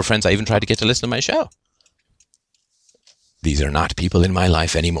to a number of friends I even tried to get to listen to my show. These are not people in my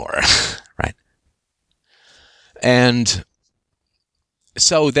life anymore, right? And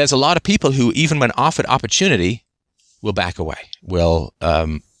so there's a lot of people who, even when offered opportunity, will back away, will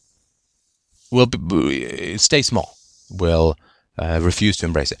stay small, will refuse to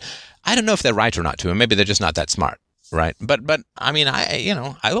embrace it. I don't know if they're right or not to, and maybe they're just not that smart, right? But I mean,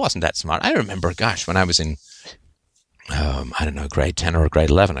 I wasn't that smart. I remember, gosh, when I was in, grade 10 or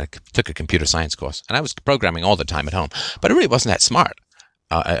grade 11, I took a computer science course, and I was programming all the time at home, but it really wasn't that smart.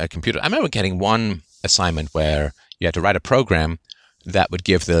 A computer. I remember getting one assignment where you had to write a program that would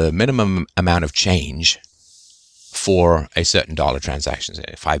give the minimum amount of change for a certain dollar transaction, say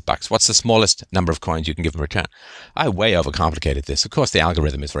 $5. What's the smallest number of coins you can give in return? I way overcomplicated this. Of course, the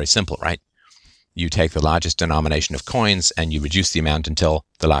algorithm is very simple, right? You take the largest denomination of coins and you reduce the amount until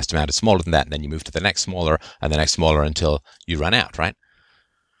the last amount is smaller than that, and then you move to the next smaller and the next smaller until you run out, right?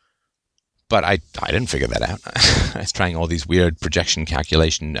 But I didn't figure that out. I was trying all these weird projection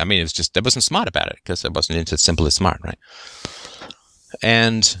calculation. I mean, it was just, I wasn't smart about it because I wasn't into simple as smart, right?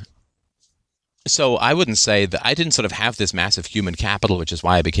 And So I wouldn't say that I didn't sort of have this massive human capital, which is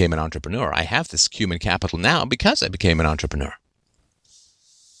why I became an entrepreneur. I have this human capital now because I became an entrepreneur.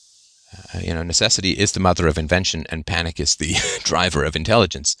 Necessity is the mother of invention, and panic is the driver of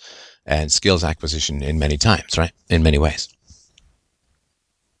intelligence and skills acquisition in many times, right? In many ways.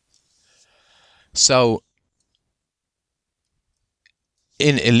 So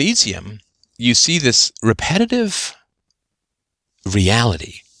in Elysium, you see this repetitive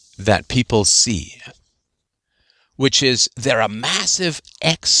reality that people see, which is there are massive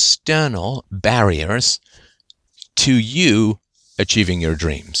external barriers to you achieving your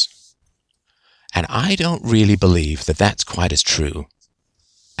dreams. And I don't really believe that that's quite as true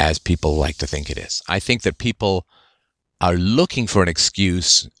as people like to think it is. I think that people are looking for an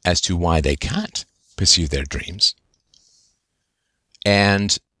excuse as to why they can't pursue their dreams.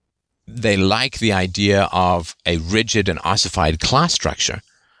 And they like the idea of a rigid and ossified class structure.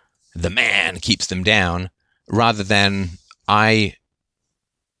 The man keeps them down, rather than I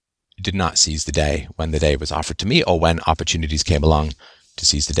did not seize the day when the day was offered to me, or when opportunities came along to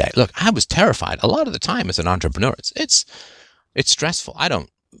seize the day. Look, I was terrified a lot of the time as an entrepreneur. It's stressful. I don't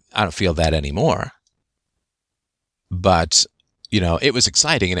feel that anymore. But, it was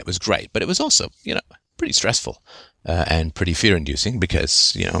exciting and it was great, but it was also, pretty stressful and pretty fear-inducing,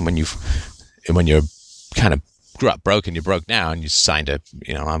 because, when you're kind of grew up broke and you're broke now and you signed I'm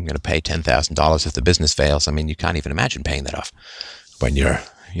going to pay $10,000 if the business fails. I mean, you can't even imagine paying that off when you're,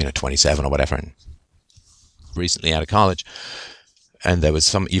 27 or whatever and recently out of college. And there was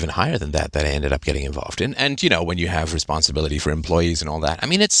some even higher than that I ended up getting involved in. And, when you have responsibility for employees and all that, I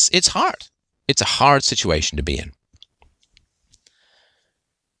mean, it's hard. It's a hard situation to be in.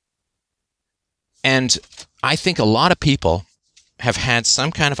 And I think a lot of people have had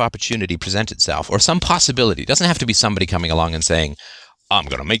some kind of opportunity present itself, or some possibility. It doesn't have to be somebody coming along and saying, I'm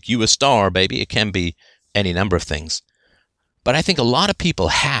going to make you a star, baby. It can be any number of things. But I think a lot of people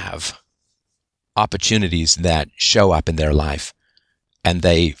have opportunities that show up in their life, and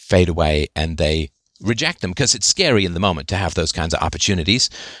they fade away and they reject them because it's scary in the moment to have those kinds of opportunities.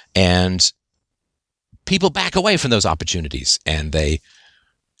 And people back away from those opportunities, and they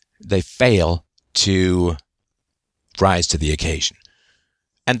fail to rise to the occasion.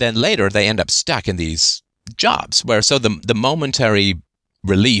 And then later they end up stuck in these jobs where, so the momentary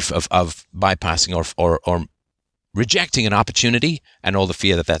relief of bypassing or rejecting an opportunity and all the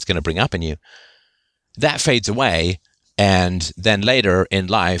fear that that's going to bring up in you, that fades away. And then later in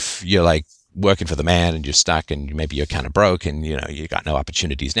life, you're like working for the man and you're stuck, and maybe you're kind of broke, and you got no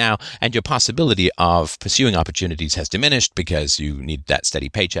opportunities now, and your possibility of pursuing opportunities has diminished because you need that steady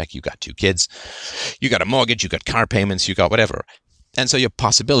paycheck. You got 2 kids, you got a mortgage, you got car payments, you got whatever. And so your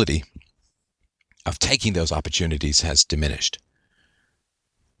possibility of taking those opportunities has diminished.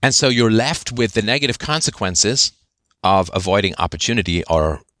 And so you're left with the negative consequences of avoiding opportunity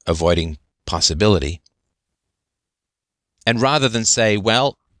or avoiding possibility. And rather than say,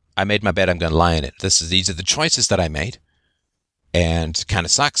 well, I made my bed, I'm going to lie in it. These are the choices that I made, and kind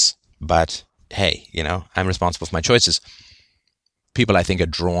of sucks, but hey, I'm responsible for my choices. People, I think, are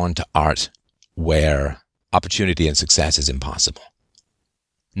drawn to art where opportunity and success is impossible.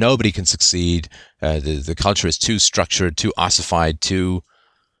 Nobody can succeed. The culture is too structured, too ossified, too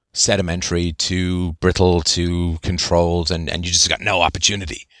sedimentary, too brittle, too controlled, and you just got no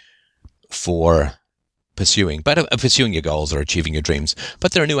opportunity for pursuing your goals or achieving your dreams.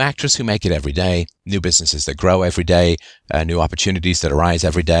 But there are new actors who make it every day, new businesses that grow every day, new opportunities that arise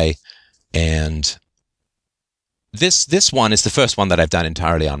every day. And this one is the first one that I've done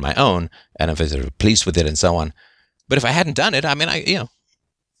entirely on my own, and I'm very pleased with it and so on. But if I hadn't done it, I mean,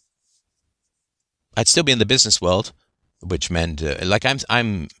 I'd still be in the business world, which meant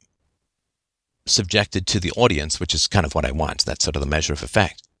I'm subjected to the audience, which is kind of what I want. That's sort of the measure of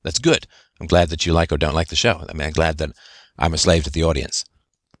effect. That's good. I'm glad that you like or don't like the show. I mean, I'm glad that I'm a slave to the audience.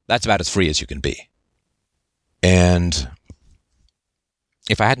 That's about as free as you can be. And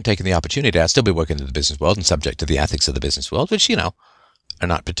if I hadn't taken the opportunity, I'd still be working in the business world and subject to the ethics of the business world, which, are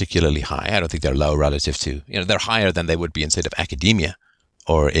not particularly high. I don't think they're low relative to, they're higher than they would be in, say, of academia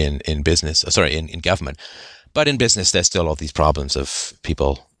or in business, in government. But in business, there's still all these problems of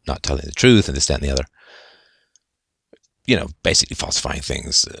people not telling the truth and this, that, and the other. Basically falsifying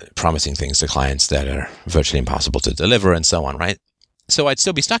things, promising things to clients that are virtually impossible to deliver, and so on, right? So I'd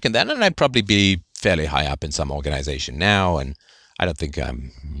still be stuck in that, and I'd probably be fairly high up in some organization now, and I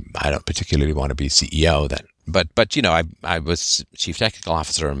don't particularly want to be CEO then. But I was chief technical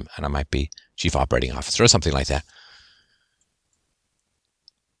officer, and I might be chief operating officer or something like that.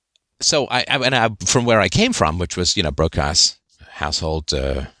 So I from where I came from, which was, broadcast, household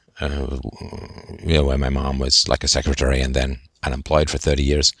where my mom was like a secretary and then unemployed for 30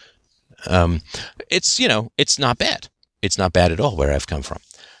 years. It's not bad. It's not bad at all where I've come from.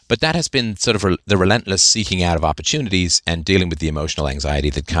 But that has been sort of the relentless seeking out of opportunities and dealing with the emotional anxiety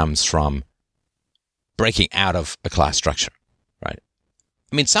that comes from breaking out of a class structure, right?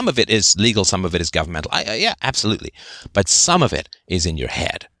 I mean, some of it is legal, some of it is governmental. Yeah, absolutely. But some of it is in your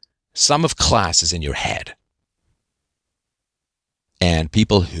head. Some of class is in your head. And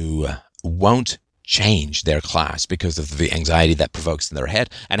people who won't change their class because of the anxiety that provokes in their head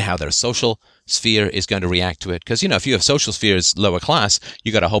and how their social sphere is going to react to it. Because, if you have social spheres lower class,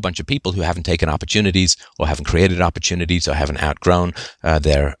 you got a whole bunch of people who haven't taken opportunities or haven't created opportunities or haven't outgrown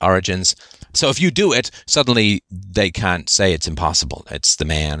their origins. So if you do it, suddenly they can't say it's impossible. It's the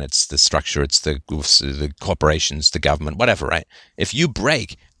man, it's the structure, it's the corporations, the government, whatever, right? If you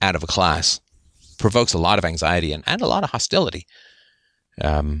break out of a class, provokes a lot of anxiety and a lot of hostility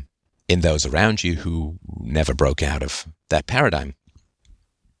in those around you who never broke out of that paradigm.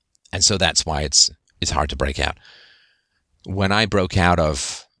 And so that's why it's hard to break out. When I broke out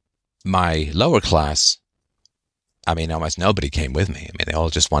of my lower class, I mean, almost nobody came with me. I mean, they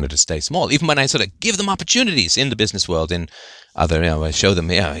all just wanted to stay small. Even when I sort of give them opportunities in the business world, in other, I show them,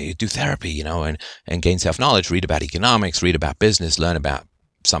 you do therapy, and gain self-knowledge, read about economics, read about business, learn about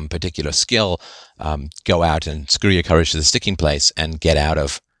some particular skill, go out and screw your courage to the sticking place and get out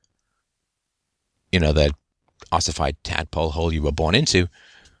of, the ossified tadpole hole you were born into.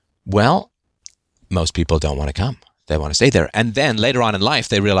 Well, most people don't want to come. They want to stay there. And then later on in life,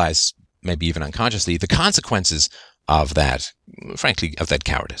 they realize, maybe even unconsciously, the consequences of that, frankly, of that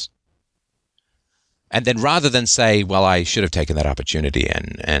cowardice. And then rather than say, well, I should have taken that opportunity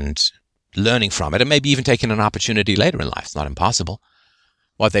and learning from it, and maybe even taking an opportunity later in life, it's not impossible.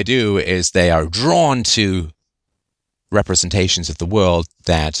 What they do is they are drawn to representations of the world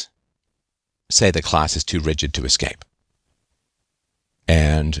that say the class is too rigid to escape.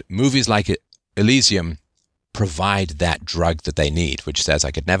 And movies like Elysium provide that drug that they need, which says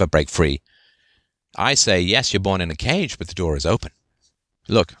I could never break free. I say, yes, you're born in a cage, but the door is open.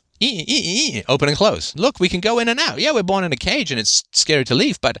 Look, open and close. Look, we can go in and out. Yeah, we're born in a cage and it's scary to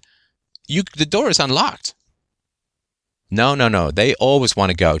leave, but the door is unlocked. No. They always want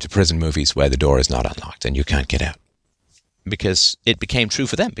to go to prison movies where the door is not unlocked and you can't get out. Because it became true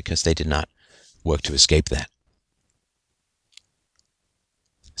for them because they did not work to escape that.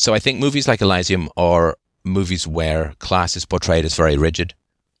 So I think movies like Elysium are movies where class is portrayed as very rigid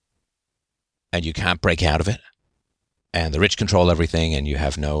and you can't break out of it and the rich control everything and you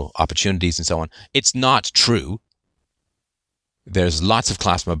have no opportunities and so on. It's not true. There's lots of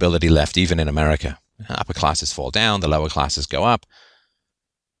class mobility left even in America. Upper classes fall down, the lower classes go up.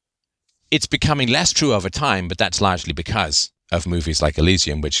 It's becoming less true over time, but that's largely because of movies like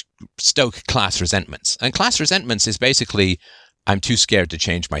Elysium, which stoke class resentments. And class resentments is basically, I'm too scared to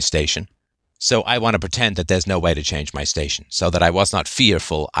change my station. So I want to pretend that there's no way to change my station. So that I was not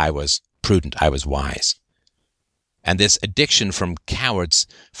fearful, I was prudent, I was wise. And this addiction from cowards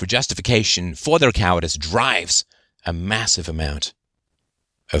for justification for their cowardice drives a massive amount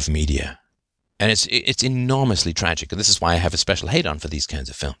of media. And it's enormously tragic. And this is why I have a special hate on for these kinds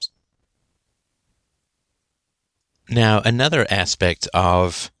of films. Now, another aspect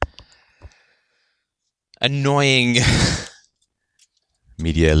of annoying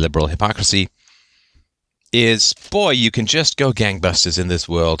media liberal hypocrisy is, boy, you can just go gangbusters in this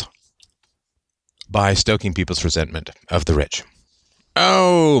world by stoking people's resentment of the rich.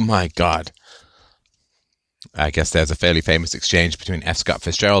 Oh, my God. I guess there's a fairly famous exchange between F. Scott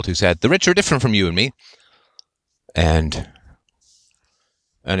Fitzgerald, who said, the rich are different from you and me, and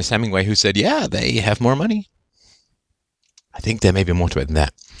Ernest Hemingway, who said, yeah, they have more money. I think there may be more to it than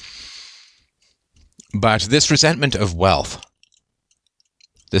that. But this resentment of wealth,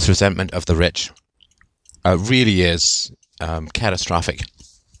 this resentment of the rich, really is catastrophic.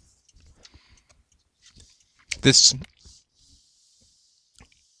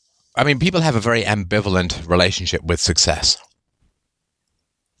 People have a very ambivalent relationship with success.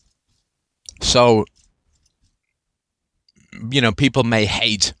 So, people may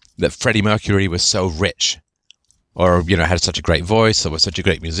hate that Freddie Mercury was so rich, or, had such a great voice, or was such a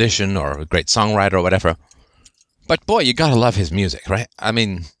great musician, or a great songwriter, or whatever. But boy, you gotta love his music, right? I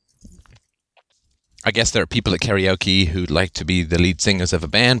guess there are people at karaoke who'd like to be the lead singers of a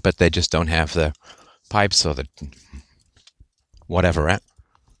band, but they just don't have the pipes or the whatever, right?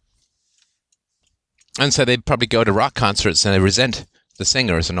 And so they probably go to rock concerts and they resent the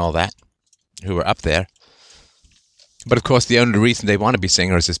singers and all that who are up there. But of course, the only reason they want to be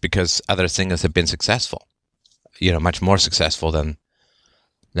singers is because other singers have been successful. Much more successful than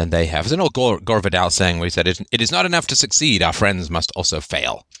than they have. There's an old Gore Vidal saying where he said, "It is not enough to succeed. Our friends must also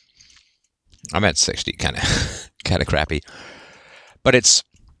fail." I'm at 60, kind of crappy. But it's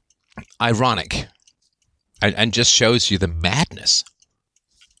ironic and just shows you the madness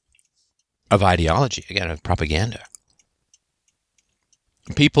of ideology, again, of propaganda.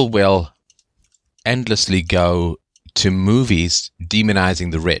 People will endlessly go to movies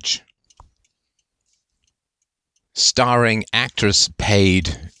demonizing the rich, starring actors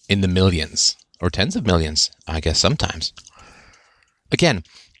paid in the millions or tens of millions, I guess sometimes. Again,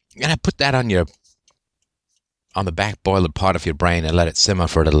 and I put that on the back boiler part of your brain and let it simmer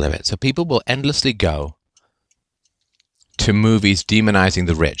for a little bit. So people will endlessly go to movies demonizing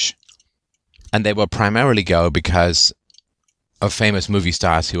the rich, and they will primarily go because of famous movie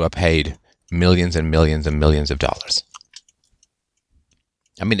stars who are paid millions and millions and millions of dollars.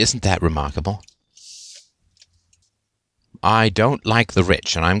 I mean, isn't that remarkable? I don't like the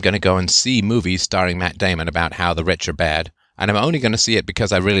rich, and I'm going to go and see movies starring Matt Damon about how the rich are bad, and I'm only going to see it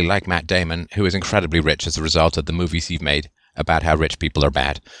because I really like Matt Damon, who is incredibly rich as a result of the movies he's made about how rich people are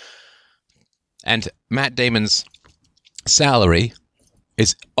bad. And Matt Damon's salary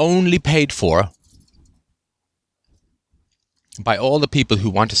is only paid for by all the people who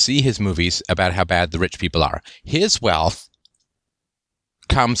want to see his movies about how bad the rich people are. His wealth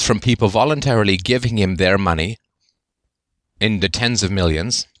comes from people voluntarily giving him their money in the tens of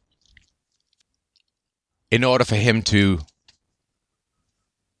millions in order for him to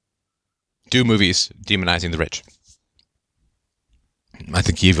do movies demonizing the rich. I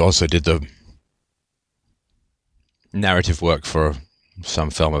think he also did the narrative work for some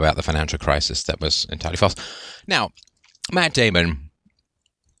film about the financial crisis that was entirely false. Now, Matt Damon,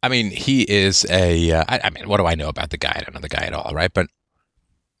 I mean, he is I mean, what do I know about the guy? I don't know the guy at all, right? But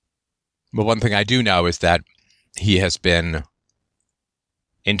one thing I do know is that he has been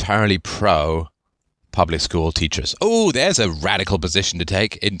entirely pro public school teachers. Oh, there's a radical position to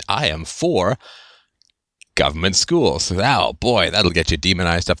take. I am for government schools. Oh, boy, that'll get you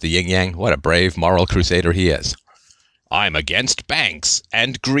demonized up the yin-yang. What a brave moral crusader he is. I'm against banks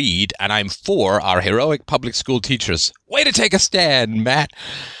and greed, and I'm for our heroic public school teachers. Way to take a stand, Matt.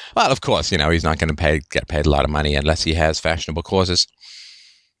 Well, of course, he's not going to get paid a lot of money unless he has fashionable causes,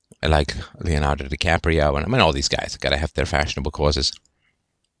 like Leonardo DiCaprio, and I mean, all these guys got to have their fashionable causes.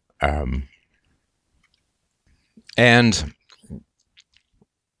 And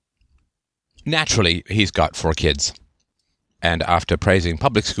naturally, he's got 4 kids. And after praising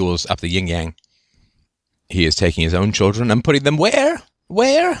public schools up the yin-yang, he is taking his own children and putting them where?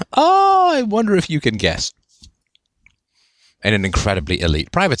 Where? Oh, I wonder if you can guess. In an incredibly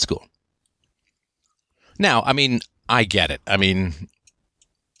elite private school. Now, I mean, I get it. I mean,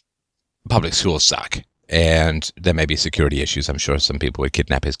 public schools suck. And there may be security issues. I'm sure some people would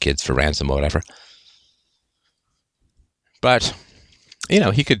kidnap his kids for ransom or whatever. But,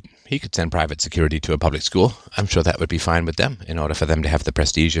 he could send private security to a public school. I'm sure that would be fine with them in order for them to have the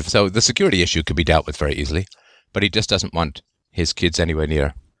prestige of... So the security issue could be dealt with very easily. But he just doesn't want his kids anywhere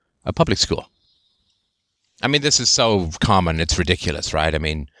near a public school. I mean, this is so common, it's ridiculous, right? I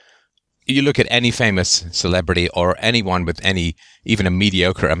mean, you look at any famous celebrity or anyone with even a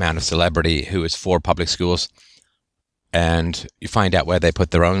mediocre amount of celebrity who is for public schools, and you find out where they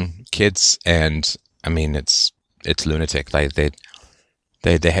put their own kids, and I mean, it's lunatic. Like they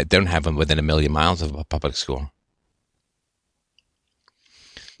don't have them within a million miles of a public school.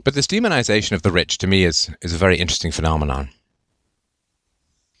 But this demonization of the rich, to me, is a very interesting phenomenon.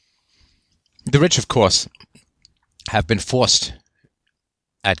 The rich, of course, have been forced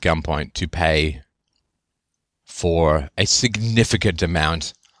at gunpoint to pay for a significant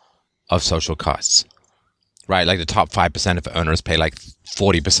amount of social costs, right? Like the top 5% of earners pay like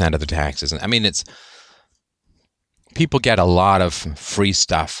 40% of the taxes. And I mean, people get a lot of free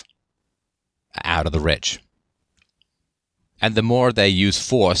stuff out of the rich. And the more they use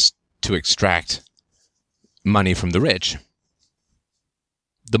force to extract money from the rich,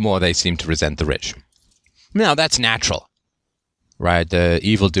 the more they seem to resent the rich. Now, that's natural, right? The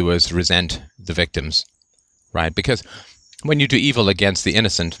evildoers resent the victims, right? Because when you do evil against the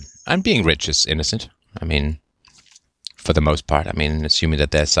innocent, and being rich is innocent, I mean, for the most part, I mean, assuming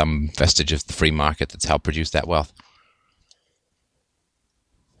that there's some vestige of the free market that's helped produce that wealth.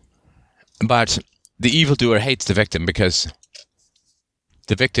 But the evildoer hates the victim because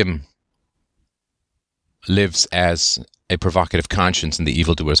the victim lives as a provocative conscience in the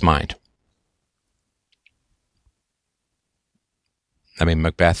evildoer's mind. I mean,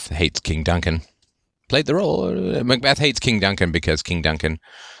 Macbeth hates King Duncan. Played the role. Macbeth hates King Duncan because King Duncan,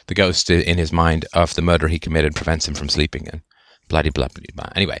 the ghost in his mind of the murder he committed, prevents him from sleeping. And bloody blah, blah, blah.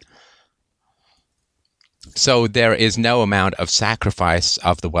 Anyway, so there is no amount of sacrifice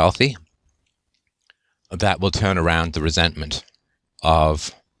of the wealthy that will turn around the resentment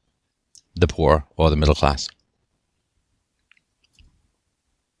of the poor or the middle class.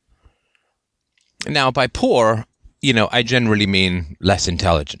 Now, by poor, I generally mean less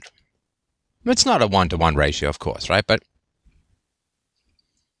intelligent. It's not a 1-to-1 ratio, of course, right? But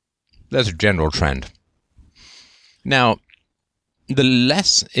there's a general trend. Now, the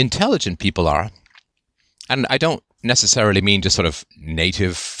less intelligent people are, and I don't necessarily mean just sort of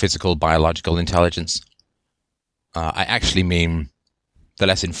native physical biological intelligence. I actually mean the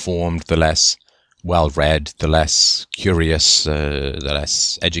less informed, the less well-read, the less curious, the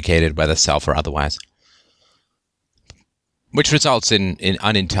less educated, whether self or otherwise, which results in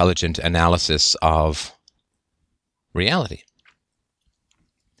unintelligent analysis of reality.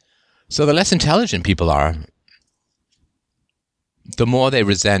 So the less intelligent people are, the more they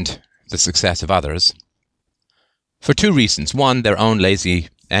resent the success of others, for two reasons. One, their own lazy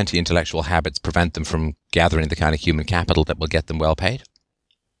anti-intellectual habits prevent them from gathering the kind of human capital that will get them well paid.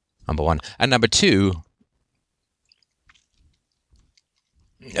 Number one. And number two,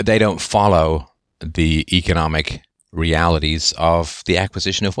 they don't follow the economic realities of the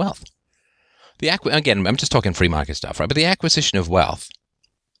acquisition of wealth. Again, I'm just talking free market stuff, right? But the acquisition of wealth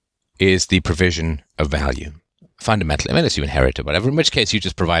is the provision of value, fundamentally, unless you inherit or whatever, in which case you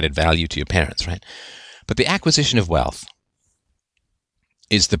just provided value to your parents, right? But the acquisition of wealth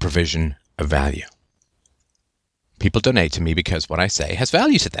is the provision of value. People donate to me because what I say has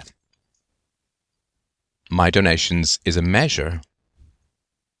value to them. My donations is a measure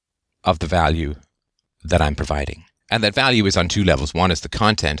of the value that I'm providing. And that value is on two levels. One is the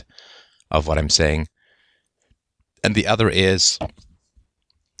content of what I'm saying, and the other is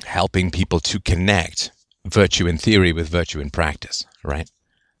helping people to connect virtue in theory with virtue in practice, right?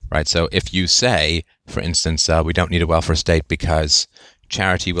 Right. So if you say, for instance, we don't need a welfare state because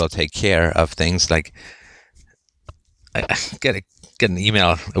charity will take care of things like, I get an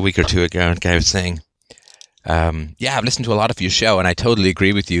email a week or two ago, and a guy was saying, yeah, I've listened to a lot of your show, and I totally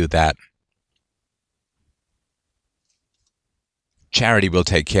agree with you that charity will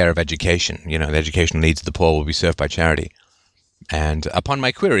take care of education. The educational needs of the poor will be served by charity. And upon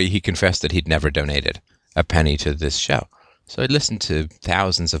my query, he confessed that he'd never donated a penny to this show. So I'd listened to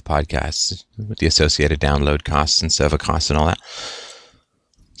thousands of podcasts with the associated download costs and server costs and all that.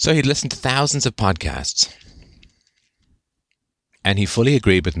 So he'd listened to thousands of podcasts. And he fully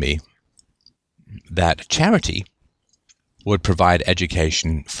agreed with me that charity would provide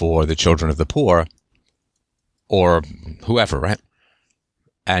education for the children of the poor or whoever, right?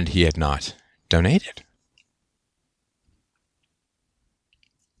 And he had not donated.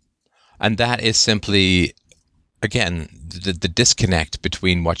 And that is simply, again, the disconnect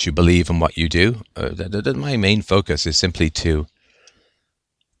between what you believe and what you do. My main focus is simply to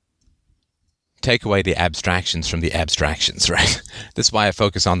take away the abstractions from the abstractions, right? This is why I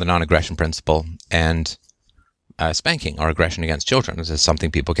focus on the non-aggression principle and spanking or aggression against children. This is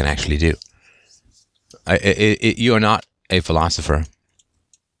something people can actually do. You are not a philosopher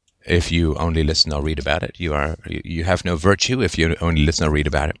if you only listen or read about it. You have no virtue if you only listen or read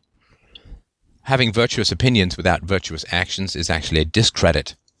about it. Having virtuous opinions without virtuous actions is actually a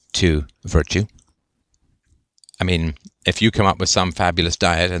discredit to virtue. I mean, if you come up with some fabulous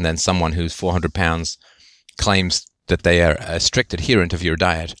diet and then someone who's 400 pounds claims that they are a strict adherent of your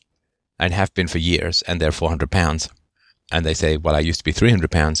diet and have been for years and they're 400 pounds and they say, well, I used to be 300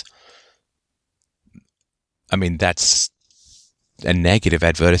 pounds. I mean, that's a negative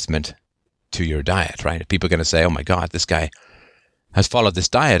advertisement to your diet, right? People are going to say, oh my God, this guy has followed this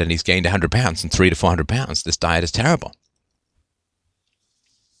diet and he's gained 100 pounds and 300 to 400 pounds. This diet is terrible.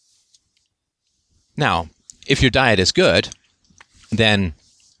 Now, if your diet is good, then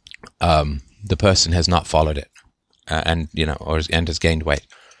the person has not followed it and has gained weight.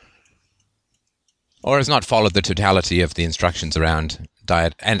 Or has not followed the totality of the instructions around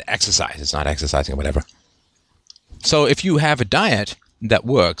diet and exercise. It's not exercising or whatever. So if you have a diet that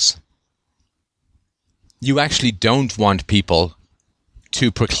works, you actually don't want people to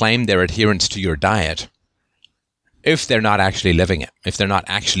proclaim their adherence to your diet if they're not actually living it, if they're not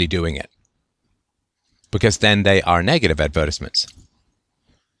actually doing it. Because then they are negative advertisements.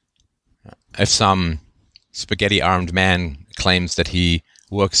 If some spaghetti-armed man claims that he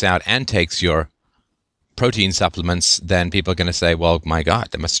works out and takes your protein supplements, then people are going to say, well, my God,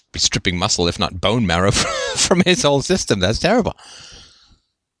 they must be stripping muscle, if not bone marrow, from his whole system. That's terrible.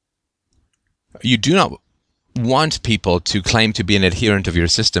 You do not want people to claim to be an adherent of your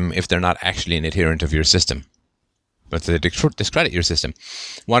system if they're not actually an adherent of your system. but they discredit your system.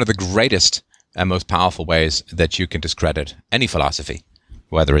 One of the greatest and most powerful ways that you can discredit any philosophy,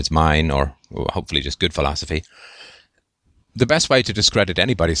 whether it's mine or hopefully just good philosophy, the best way to discredit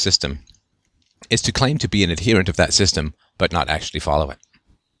anybody's system is to claim to be an adherent of that system, but not actually follow it.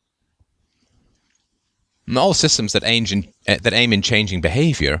 And all systems that aim in changing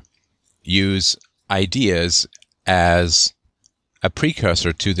behavior use ideas as a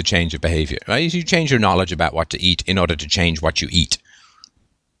precursor to the change of behavior. Right? You change your knowledge about what to eat in order to change what you eat.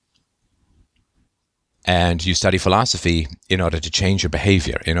 And you study philosophy in order to change your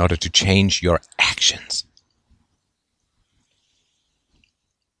behavior, in order to change your actions.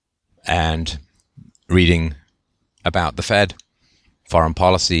 And reading about the Fed, foreign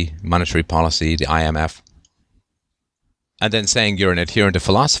policy, monetary policy, the IMF, and then saying you're an adherent of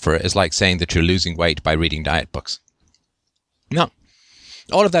philosopher is like saying that you're losing weight by reading diet books. No.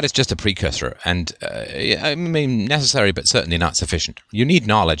 All of that is just a precursor, and I mean, necessary, but certainly not sufficient. You need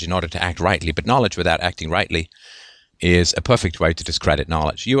knowledge in order to act rightly, but knowledge without acting rightly is a perfect way to discredit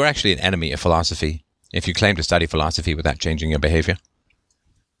knowledge. You are actually an enemy of philosophy if you claim to study philosophy without changing your behavior.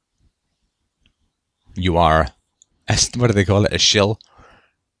 You are, what do they call it, a shill?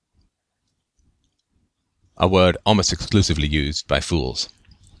 A word almost exclusively used by fools.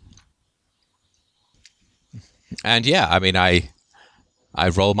 And yeah, I mean, I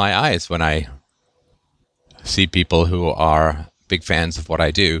roll my eyes when I see people who are big fans of what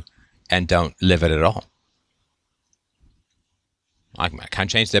I do and don't live it at all. I can't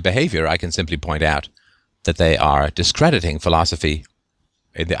change their behavior. I can simply point out that they are discrediting philosophy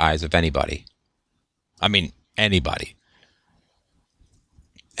in the eyes of anybody. I mean, anybody.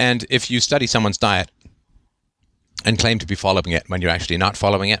 And if you study someone's diet and claim to be following it when you're actually not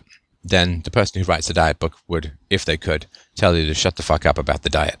following it, then the person who writes the diet book would, if they could, tell you to shut the fuck up about the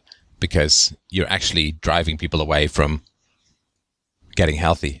diet, because you're actually driving people away from getting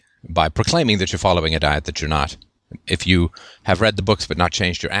healthy by proclaiming that you're following a diet that you're not. If you have read the books but not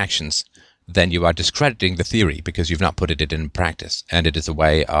changed your actions, then you are discrediting the theory because you've not put it in practice, and it is a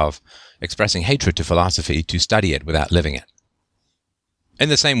way of expressing hatred to philosophy to study it without living it. In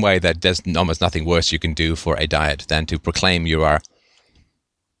the same way that there's almost nothing worse you can do for a diet than to proclaim you are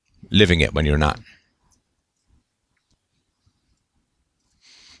living it when you're not.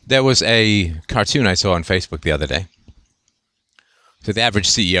 There was a cartoon I saw on Facebook the other day. So the average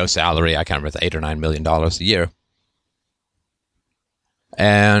CEO salary, I can't remember, $8 or $9 million a year.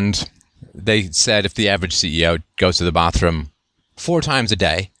 And they said if the average CEO goes to the bathroom 4 times a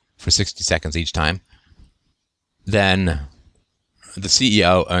day for 60 seconds each time, then the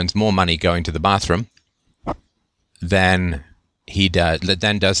CEO earns more money going to the bathroom than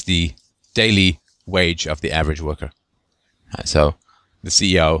does the daily wage of the average worker. So the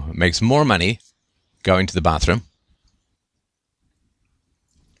CEO makes more money going to the bathroom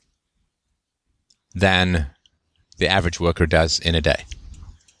than the average worker does in a day.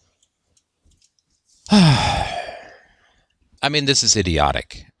 I mean, this is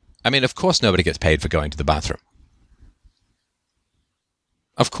idiotic. I mean, of course nobody gets paid for going to the bathroom.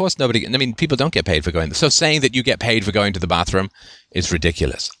 Of course people don't get paid for going. So saying that you get paid for going to the bathroom is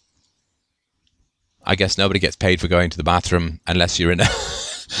ridiculous. I guess nobody gets paid for going to the bathroom unless you're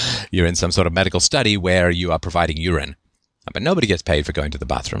in some sort of medical study where you are providing urine. But nobody gets paid for going to the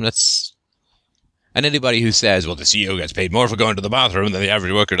bathroom. And anybody who says, well, the CEO gets paid more for going to the bathroom than the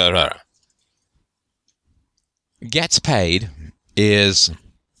average worker does. Gets paid is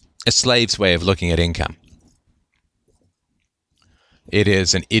a slave's way of looking at income. It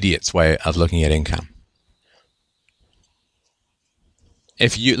is an idiot's way of looking at income.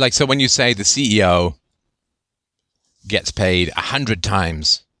 So when you say the CEO gets paid 100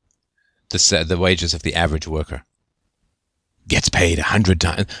 times the wages of the average worker, gets paid 100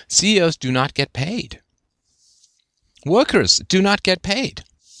 times. CEOs do not get paid. Workers do not get paid.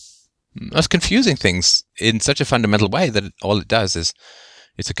 That's confusing things in such a fundamental way that all it does is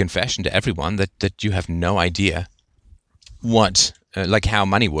it's a confession to everyone that you have no idea how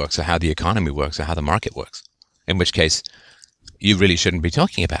money works or how the economy works or how the market works. In which case, you really shouldn't be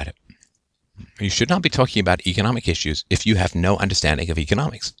talking about it. You should not be talking about economic issues if you have no understanding of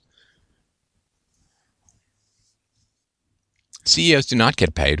economics. CEOs do not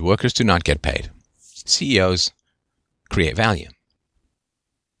get paid. Workers do not get paid. CEOs create value.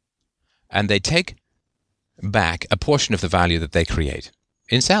 And they take back a portion of the value that they create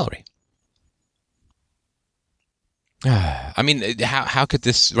in salary. I mean, how could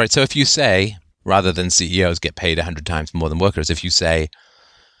this... Right, so if you say, rather than CEOs get paid 100 times more than workers, if you say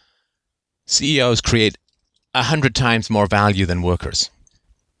CEOs create 100 times more value than workers,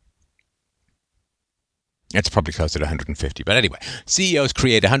 It's probably closer to 150. But anyway, CEOs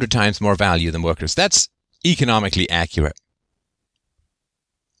create 100 times more value than workers. That's economically accurate.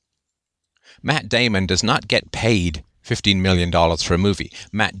 Matt Damon does not get paid $15 million for a movie.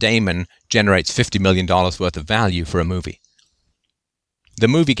 Matt Damon generates $50 million worth of value for a movie. The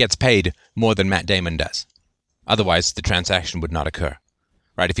movie gets paid more than Matt Damon does. Otherwise, the transaction would not occur.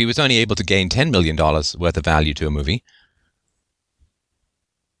 Right? If he was only able to gain $10 million worth of value to a movie,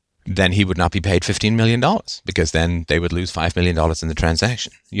 then he would not be paid $15 million, because then they would lose $5 million in the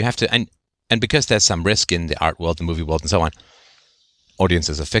transaction. You have to, and because there's some risk in the art world, the movie world, and so on,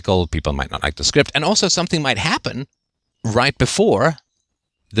 audiences are fickle, people might not like the script, and also something might happen right before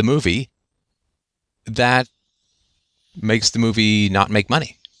the movie that makes the movie not make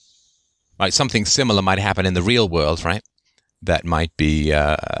money. Right? Something similar might happen in the real world, right? That might be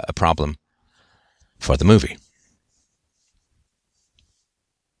a problem for the movie.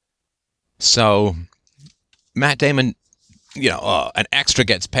 So, Matt Damon, an extra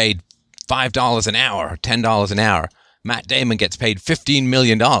gets paid $5 an hour, $10 an hour. Matt Damon gets paid $15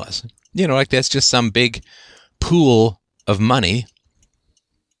 million. Like there's just some big pool of money,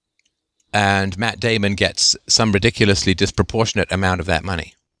 and Matt Damon gets some ridiculously disproportionate amount of that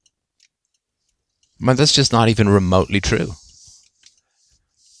money. But that's just not even remotely true.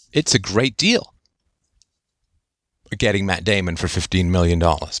 It's a great deal getting Matt Damon for $15 million,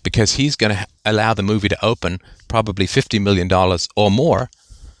 because he's going to allow the movie to open probably $50 million or more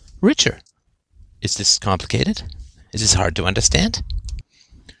richer. Is this complicated? Is this hard to understand?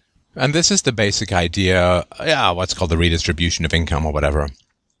 And this is the basic idea, what's called the redistribution of income or whatever.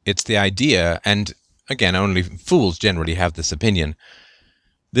 It's the idea, and again, only fools generally have this opinion,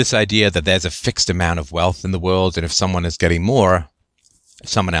 this idea that there's a fixed amount of wealth in the world, and if someone is getting more,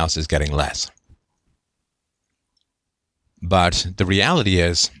 someone else is getting less. But the reality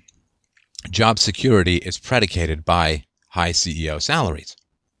is, job security is predicated by high CEO salaries.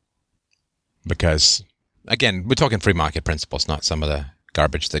 Because, again, we're talking free market principles, not some of the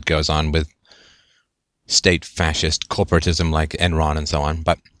garbage that goes on with state fascist corporatism like Enron and so on.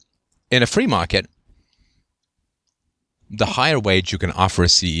 But in a free market, the higher wage you can offer a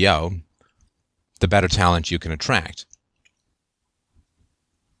CEO, the better talent you can attract.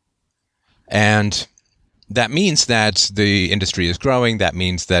 And that means that the industry is growing. That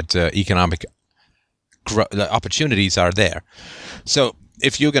means that economic opportunities are there. So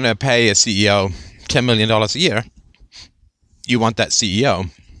if you're going to pay a CEO $10 million a year, you want that CEO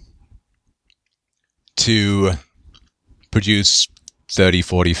to produce $30,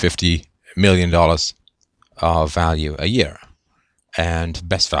 $40, $50 million of value a year. And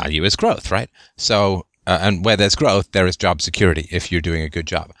best value is growth, right? So, and where there's growth, there is job security if you're doing a good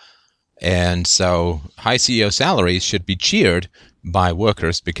job. And so high CEO salaries should be cheered by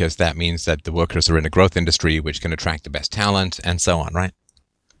workers, because that means that the workers are in a growth industry which can attract the best talent and so on, right?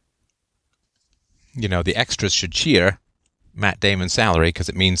 The extras should cheer Matt Damon's salary because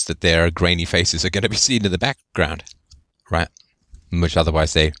it means that their grainy faces are going to be seen in the background, right? Which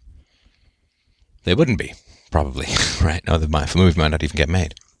otherwise they wouldn't be, probably, right? No, the movie might not even get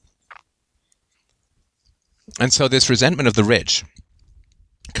made. And so this resentment of the rich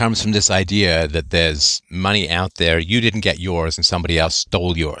comes from this idea that there's money out there, you didn't get yours, and somebody else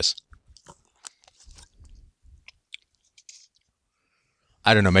stole yours.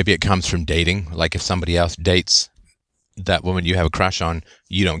 I don't know, maybe it comes from dating. Like if somebody else dates that woman you have a crush on,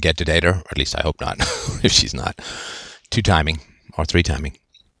 you don't get to date her, or at least I hope not, if she's not two-timing or three-timing.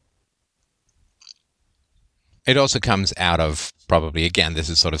 It also comes out of, probably, again, this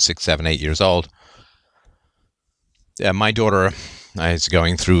is sort of 6, 7, 8 years old. My daughter is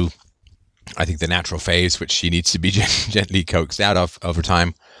going through, I think, the natural phase, which she needs to be gently coaxed out of over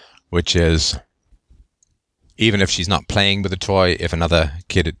time, which is, even if she's not playing with a toy, if another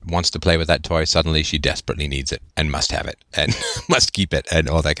kid wants to play with that toy, suddenly she desperately needs it and must have it and must keep it and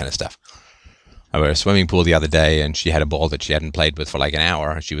all that kind of stuff. I was at a swimming pool the other day, and she had a ball that she hadn't played with for like an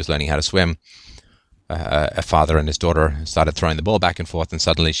hour. She was learning how to swim. A father and his daughter started throwing the ball back and forth, and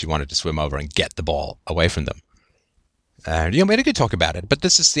suddenly she wanted to swim over and get the ball away from them. We could talk about it, but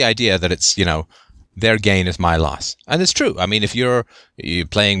this is the idea that it's, their gain is my loss. And it's true. I mean, if you're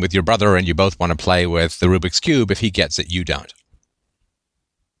playing with your brother and you both want to play with the Rubik's Cube, if he gets it, you don't.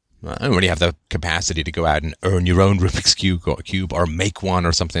 I don't really have the capacity to go out and earn your own Rubik's Cube or make one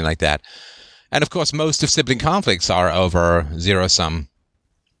or something like that. And of course, most of sibling conflicts are over zero-sum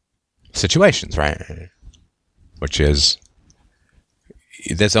situations, right? Which is,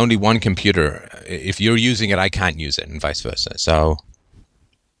 there's only one computer. If you're using it, I can't use it, and vice versa. So,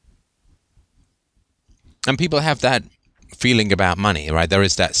 and people have that feeling about money, right? There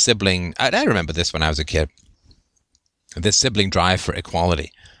is that sibling. I remember this when I was a kid. This sibling drive for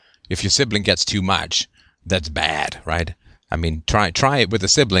equality. If your sibling gets too much, that's bad, right? I mean, try it with a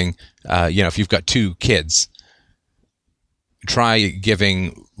sibling. If you've got 2 kids, try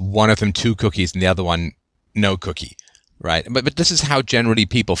giving one of them 2 cookies and the other one no cookie, right? But this is how generally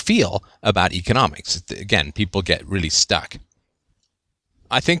people feel about economics. Again, people get really stuck.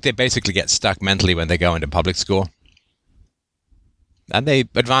 I think they basically get stuck mentally when they go into public school. And they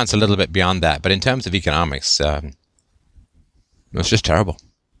advance a little bit beyond that. But in terms of economics, it's just terrible.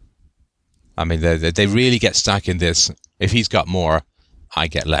 I mean, they really get stuck in this. If he's got more, I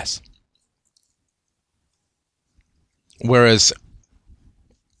get less. Whereas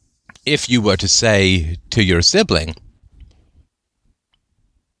if you were to say to your sibling,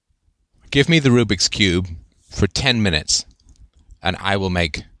 give me the Rubik's Cube for 10 minutes and I will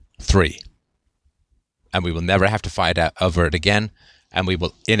make 3. And we will never have to fight over it again. And we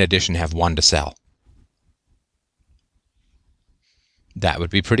will, in addition, have 1 to sell. That would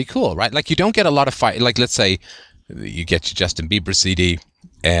be pretty cool, right? Like, you don't get a lot of fight. Like, let's say you get your Justin Bieber CD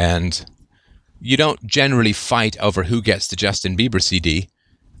and you don't generally fight over who gets the Justin Bieber CD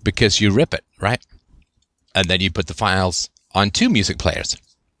because you rip it, right? And then you put the files on 2 music players.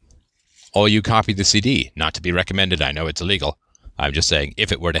 Or you copy the CD. Not to be recommended. I know it's illegal. I'm just saying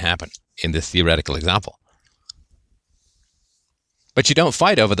if it were to happen in this theoretical example. But you don't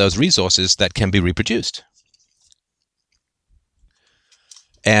fight over those resources that can be reproduced.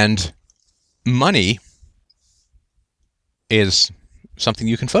 And money is something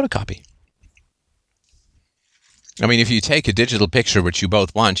you can photocopy. I mean, if you take a digital picture which you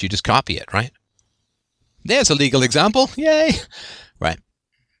both want, you just copy it, right? There's a legal example. Yay! Right.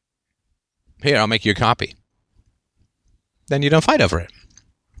 Here, I'll make you a copy. Then you don't fight over it.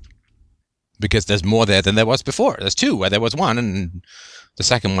 Because there's more there than there was before. There's 2 where there was 1, and the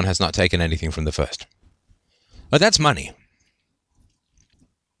second one has not taken anything from the first. But that's money.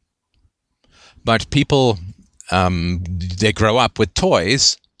 But people, they grow up with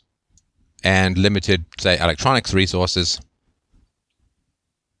toys and limited, say, electronics resources.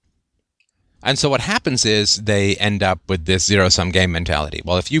 And so what happens is they end up with this zero-sum game mentality.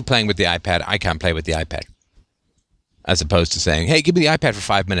 Well, if you're playing with the iPad, I can't play with the iPad. As opposed to saying, hey, give me the iPad for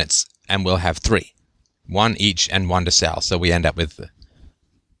 5 minutes and we'll have 3. 1 each and 1 to sell. So we end up with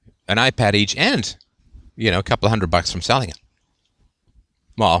an iPad each and, a couple of $100 from selling it.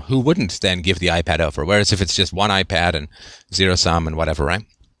 Well, who wouldn't then give the iPad over? Whereas if it's just 1 iPad and zero-sum and whatever, right?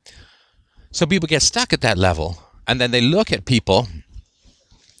 So people get stuck at that level, and then they look at people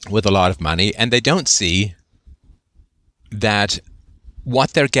with a lot of money, and they don't see that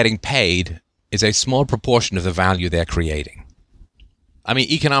what they're getting paid is a small proportion of the value they're creating. I mean,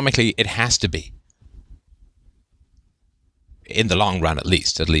 economically, it has to be. In the long run, at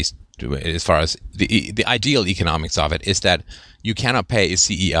least as far as the ideal economics of it is that you cannot pay a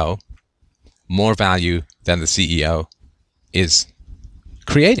CEO more value than the CEO is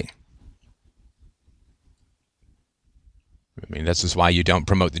creating. I mean, this is why you don't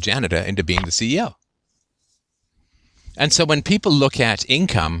promote the janitor into being the CEO. And so when people look at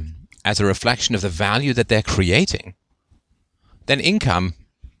income as a reflection of the value that they're creating, then income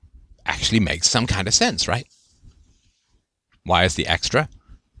actually makes some kind of sense, right? Why is the extra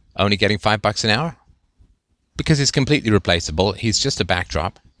only getting $5 an hour? Because he's completely replaceable. He's just a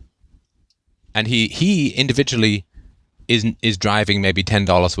backdrop. And he individually is driving maybe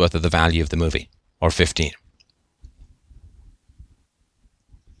 $10 worth of the value of the movie, or 15.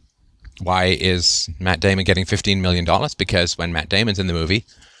 Why is Matt Damon getting $15 million? Because when Matt Damon's in the movie,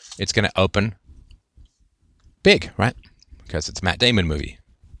 it's going to open big, right? Because it's a Matt Damon movie.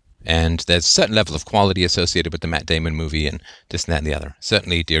 And there's a certain level of quality associated with the Matt Damon movie and this and that and the other.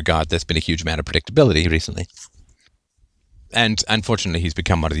 Certainly, dear God, there's been a huge amount of predictability recently. And unfortunately, he's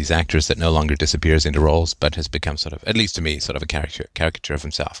become one of these actors that no longer disappears into roles, but has become sort of, at least to me, sort of a caricature of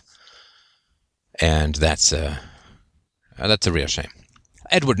himself. And that's a real shame.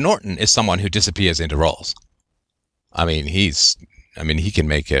 Edward Norton is someone who disappears into roles. I mean, he can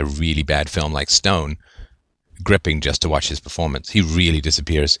make a really bad film like Stone gripping just to watch his performance. He really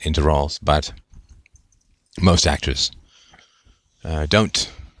disappears into roles, but most actors don't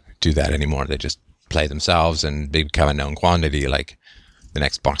do that anymore. They just play themselves and they become a known quantity, like the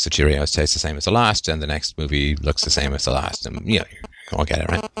next box of Cheerios tastes the same as the last, and the next movie looks the same as the last, and you all get it,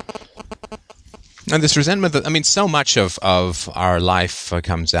 right? And this resentment, so much of our life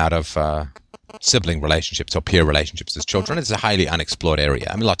comes out of sibling relationships or peer relationships as children. It's a highly unexplored area.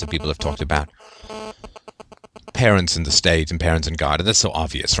 I mean, lots of people have talked about parents and the state and parents and God, and that's so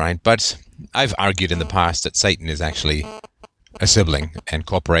obvious, right? But I've argued in the past that Satan is actually a sibling, and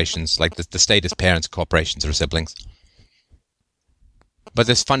corporations, like the state is parents, corporations are siblings. But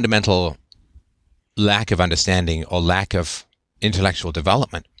this fundamental lack of understanding or lack of intellectual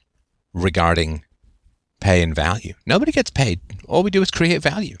development regarding pay and value. Nobody gets paid. All we do is create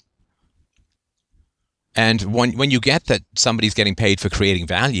value. And when you get that somebody's getting paid for creating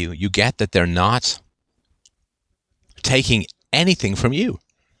value, you get that they're not taking anything from you.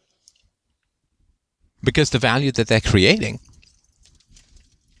 Because the value that they're creating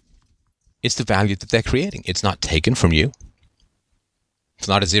is the value that they're creating. It's not taken from you. It's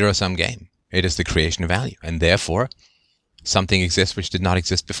not a zero-sum game. It is the creation of value. And therefore, something exists which did not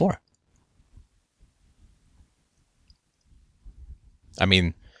exist before. I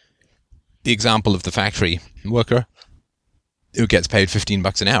mean, the example of the factory worker who gets paid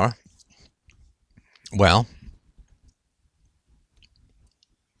 $15 an hour. Well,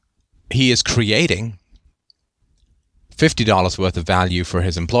 he is creating $50 worth of value for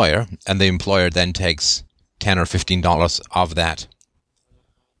his employer, and the employer then takes $10 or $15 of that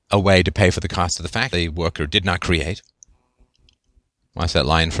away to pay for the cost of the factory the worker did not create. What's that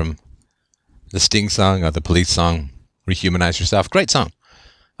line from the Sting song or the Police song, Rehumanize Yourself? Great song.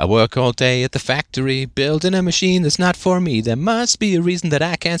 I work all day at the factory, building a machine that's not for me. There must be a reason that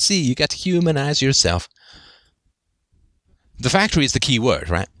I can't see. You got to humanize yourself. The factory is the key word,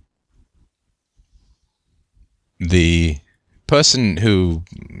 right? The person who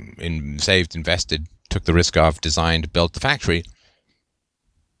saved, invested, took the risk of, designed, built the factory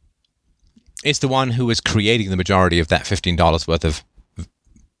is the one who is creating the majority of that $15 worth of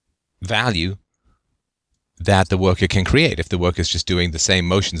value that the worker can create. If the worker is just doing the same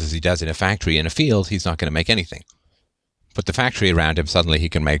motions as he does in a factory in a field, he's not going to make anything. Put the factory around him, suddenly he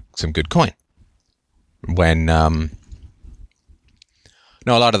can make some good coin. When a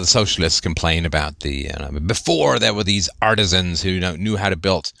lot of the socialists complain about before there were these artisans who knew how to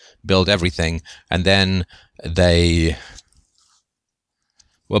build everything, and then they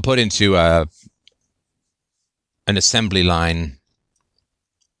were put into an assembly line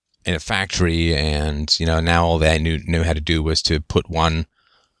in a factory, and now all they knew how to do was to put one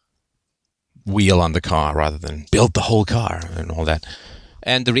wheel on the car rather than build the whole car and all that.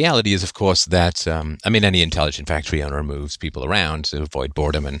 And the reality is, of course, that any intelligent factory owner moves people around to avoid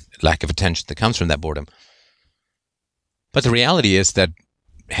boredom and lack of attention that comes from that boredom. But the reality is that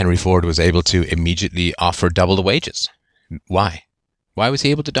Henry Ford was able to immediately offer double the wages. Why? Why was he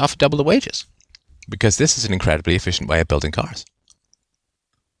able to offer double the wages? Because this is an incredibly efficient way of building cars.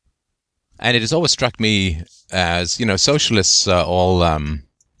 And it has always struck me as, socialists all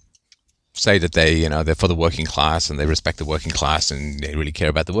say that they're for the working class and they respect the working class and they really care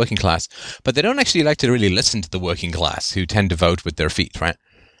about the working class, but they don't actually like to really listen to the working class, who tend to vote with their feet, right?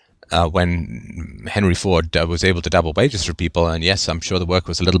 When Henry Ford was able to double wages for people, and yes, I'm sure the work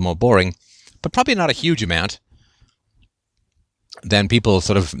was a little more boring, but probably not a huge amount, then people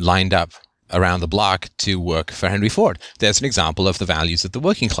sort of lined up around the block to work for Henry Ford. There's an example of the values of the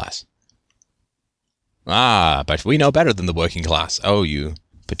working class. Ah, but we know better than the working class. Oh, you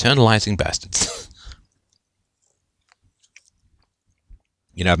paternalizing bastards.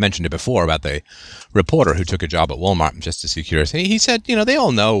 I've mentioned it before about the reporter who took a job at Walmart just to see curiosity. He said, they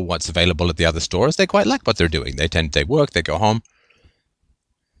all know what's available at the other stores. They quite like what they're doing. They work, they go home.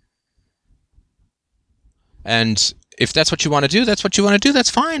 And if that's what you want to do, that's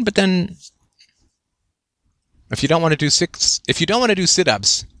fine. But then if you don't want to do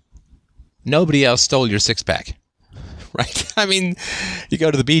sit-ups, nobody else stole your six-pack. Right? You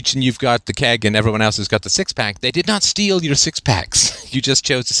go to the beach and you've got the keg and everyone else has got the six-pack. They did not steal your six-packs. You just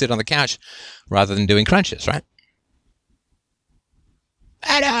chose to sit on the couch rather than doing crunches, right?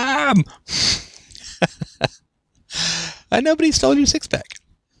 Adam! And nobody stole your six-pack.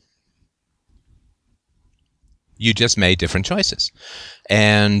 You just made different choices.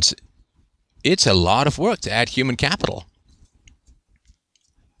 And it's a lot of work to add human capital.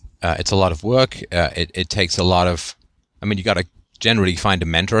 It's a lot of work. It takes a lot of... you got to generally find a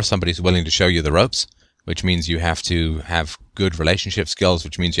mentor, somebody who's willing to show you the ropes, which means you have to have good relationship skills,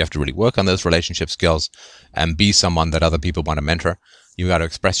 which means you have to really work on those relationship skills and be someone that other people want to mentor. You've got to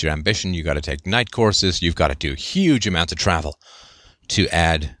express your ambition. You've got to take night courses. You've got to do huge amounts of travel to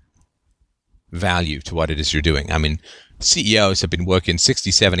add value to what it is you're doing. CEOs have been working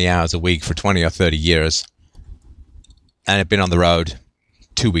 60, 70 hours a week for 20 or 30 years and have been on the road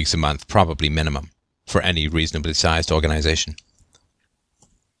 2 weeks a month, probably minimum, for any reasonably sized organization.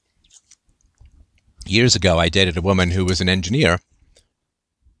 Years ago, I dated a woman who was an engineer,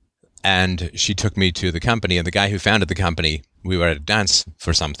 and she took me to the company, and the guy who founded the company, we were at a dance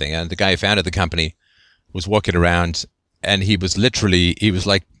for something, and the guy who founded the company was walking around, and he was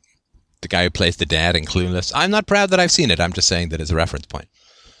like The guy who plays the dad in Clueless. I'm not proud that I've seen it. I'm just saying that as a reference point.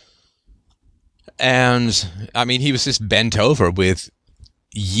 And, I mean, he was just bent over with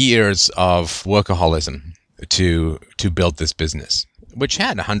years of workaholism to build this business, which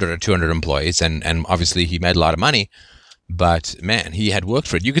had 100 or 200 employees, and obviously he made a lot of money, but man, he had worked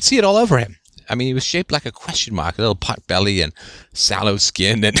for it. You could see it all over him. I mean, he was shaped like a question mark, a little pot belly and sallow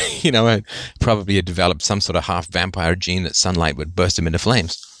skin, and, probably had developed some sort of half vampire gene that sunlight would burst him into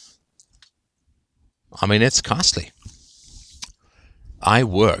flames. I mean, it's costly. I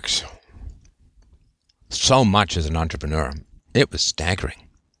worked so much as an entrepreneur. It was staggering.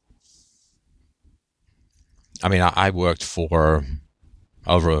 I mean, I worked for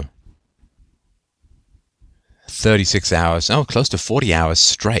over 36 hours, close to 40 hours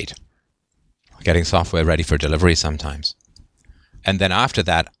straight, getting software ready for delivery sometimes. And then after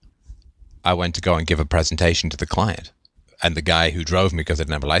that, I went to go and give a presentation to the client. And the guy who drove me, because I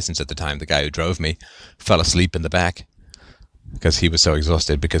didn't have a license at the time, the guy who drove me fell asleep in the back because he was so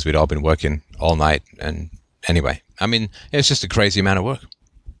exhausted because we'd all been working all night. And anyway, I mean, it was just a crazy amount of work.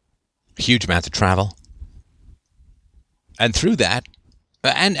 Huge amount of travel. And through that,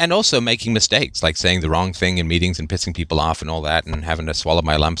 and also making mistakes, like saying the wrong thing in meetings and pissing people off and all that, and having to swallow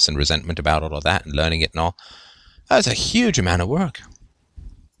my lumps and resentment about all of that and learning it and all. That was a huge amount of work.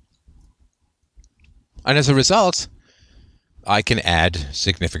 And as a result, I can add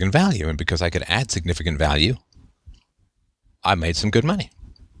significant value. And because I could add significant value, I made some good money.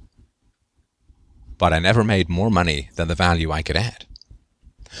 But I never made more money than the value I could add.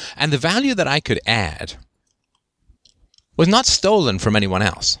 And the value that I could add was not stolen from anyone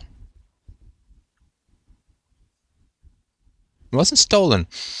else. It wasn't stolen.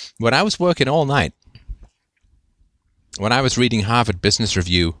 When I was working all night, when I was reading Harvard Business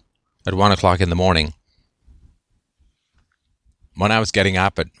Review at 1 o'clock in the morning, when I was getting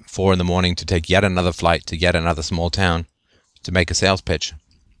up at 4 in the morning to take yet another flight to yet another small town to make a sales pitch,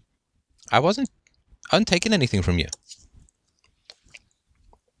 I wasn't taking anything from you.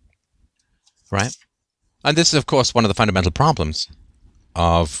 Right? And this is, of course, one of the fundamental problems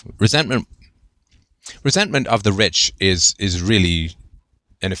of resentment. Resentment of the rich is really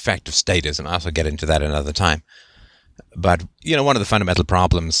an effect of statism. I'll also get into that another time. But, one of the fundamental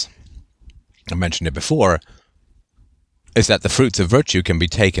problems, I mentioned it before, is that the fruits of virtue can be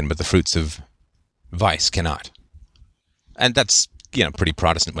taken, but the fruits of vice cannot. And that's, pretty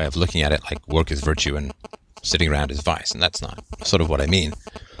Protestant way of looking at it, like work is virtue and sitting around is vice. And that's not sort of what I mean.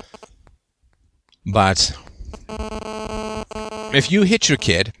 But if you hit your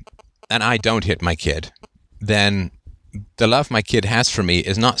kid and I don't hit my kid, then the love my kid has for me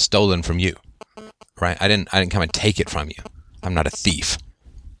is not stolen from you, right? I didn't come and take it from you. I'm not a thief.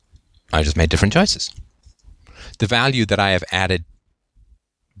 I just made different choices. The value that I have added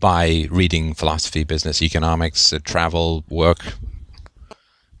by reading philosophy, business, economics, travel, work,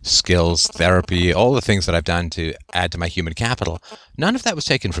 skills, therapy, all the things that I've done to add to my human capital, none of that was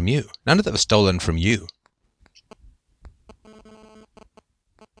taken from you. None of that was stolen from you.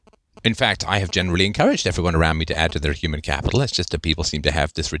 In fact, I have generally encouraged everyone around me to add to their human capital. It's just that people seem to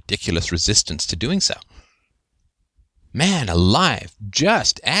have this ridiculous resistance to doing so. Man alive,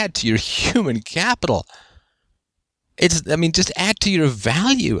 just add to your human capital. Just add to your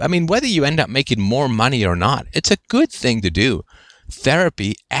value. Whether you end up making more money or not, it's a good thing to do.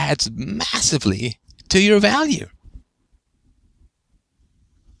 Therapy adds massively to your value.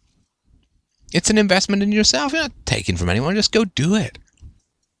 It's an investment in yourself. You're not taking from anyone. Just go do it.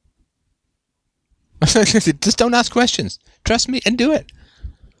 Just don't ask questions. Trust me and do it.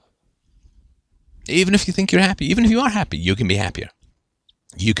 Even if you think you're happy, even if you are happy, you can be happier.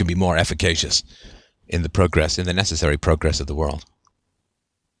 You can be more efficacious in the necessary progress of the world.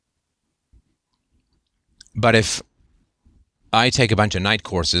 But if I take a bunch of night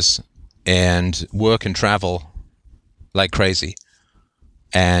courses and work and travel like crazy,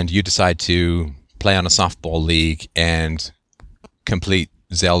 and you decide to play on a softball league and complete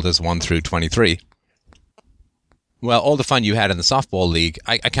Zeldas 1 through 23, well, all the fun you had in the softball league,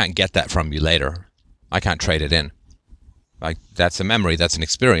 I can't get that from you later. I can't trade it in. Like, that's a memory, that's an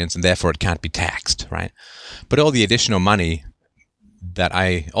experience, and therefore it can't be taxed, right? But all the additional money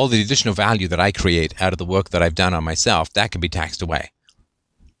all the additional value that I create out of the work that I've done on myself, that can be taxed away.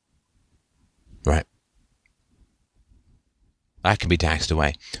 Right? That can be taxed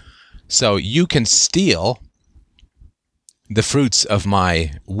away. So you can steal the fruits of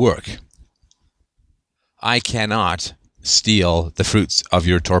my work. I cannot steal the fruits of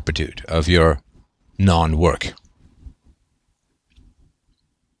your turpitude, of your non-work.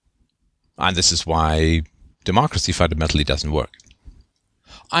 And this is why democracy fundamentally doesn't work.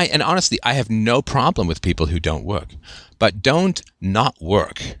 And honestly, I have no problem with people who don't work, but don't not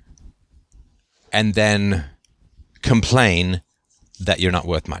work and then complain that you're not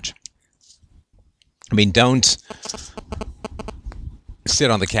worth much. I mean, don't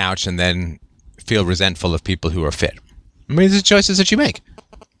sit on the couch and then feel resentful of people who are fit. I mean, these are choices that you make.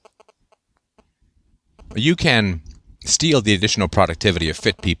 You can steal the additional productivity of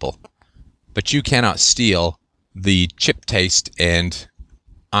fit people, but you cannot steal the chip taste and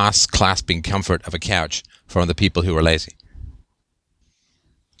ass-clasping comfort of a couch from the people who are lazy.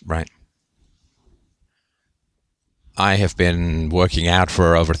 Right? I have been working out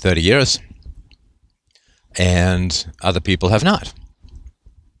for over 30 years, and other people have not.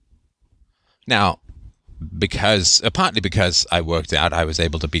 Now, partly because I worked out, I was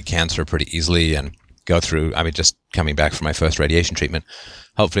able to beat cancer pretty easily and go through, just coming back from my first radiation treatment.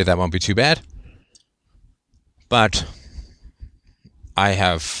 Hopefully that won't be too bad. But I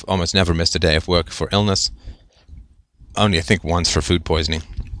have almost never missed a day of work for illness. Only, I think, once for food poisoning.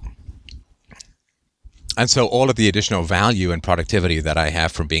 And so all of the additional value and productivity that I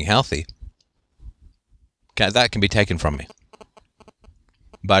have from being healthy, that can be taken from me.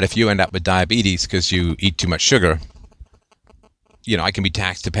 But if you end up with diabetes because you eat too much sugar, I can be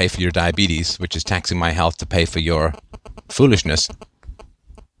taxed to pay for your diabetes, which is taxing my health to pay for your foolishness.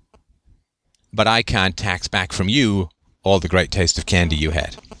 But I can't tax back from you all the great taste of candy you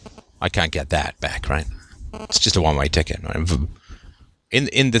had. I can't get that back, right? It's just a one-way ticket. Right?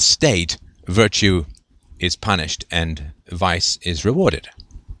 In the state, virtue is punished and vice is rewarded.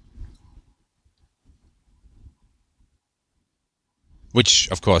 Which,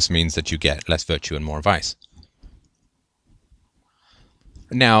 of course, means that you get less virtue and more vice.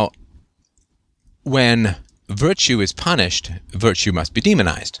 Now, when virtue is punished, virtue must be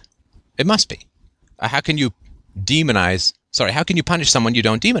demonized. It must be. How can you punish someone you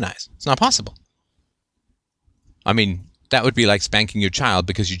don't demonize? It's not possible. That would be like spanking your child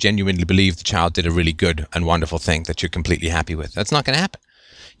because you genuinely believe the child did a really good and wonderful thing that you're completely happy with. That's not going to happen.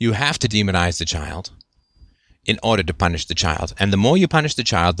 You have to demonize the child in order to punish the child. And the more you punish the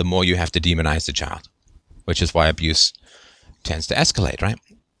child, the more you have to demonize the child, which is why abuse tends to escalate, right?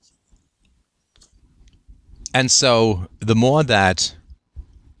 And so the more that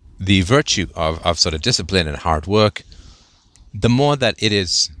the virtue of sort of discipline and hard work, the more that it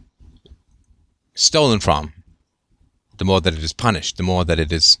is stolen from, the more that it is punished, the more that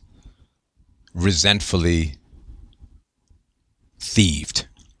it is resentfully thieved,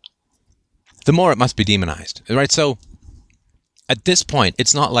 the more it must be demonized, right? So at this point,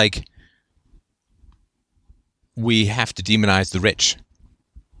 it's not like we have to demonize the rich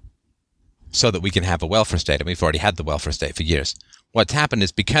so that we can have a welfare state. We've already had the welfare state for years. What's happened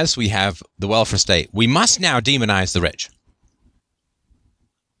is because we have the welfare state, we must now demonize the rich.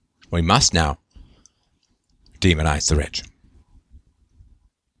 We must now demonize the rich.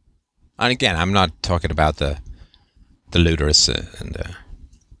 And again, I'm not talking about the looters and the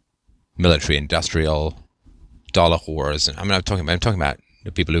military industrial dollar whores. And I'm talking about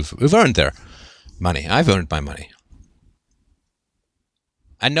the people who've earned their money. I've earned my money.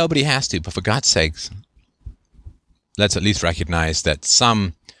 And nobody has to, but for God's sakes, let's at least recognize that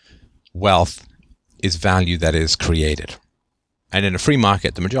some wealth is value that is created. And in a free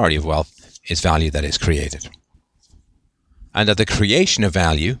market, the majority of wealth is value that is created. And that the creation of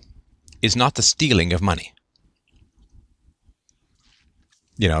value is not the stealing of money.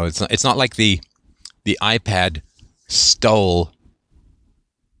 It's not like the iPad stole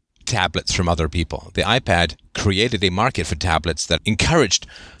tablets from other people. The iPad created a market for tablets that encouraged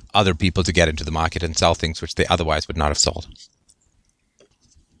other people to get into the market and sell things which they otherwise would not have sold.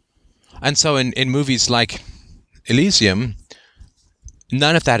 And so in movies like Elysium,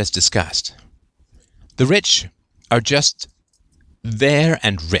 none of that is discussed. The rich are just there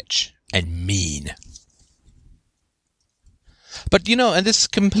and rich and mean. But, and this is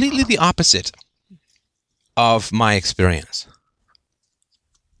completely the opposite of my experience.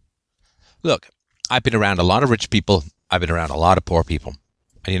 Look, I've been around a lot of rich people. I've been around a lot of poor people.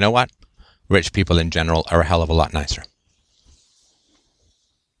 And you know what? Rich people in general are a hell of a lot nicer.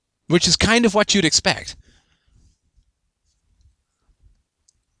 Which is kind of what you'd expect.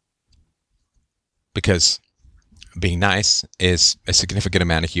 Because being nice is a significant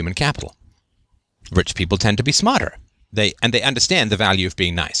amount of human capital. Rich people tend to be smarter. They understand the value of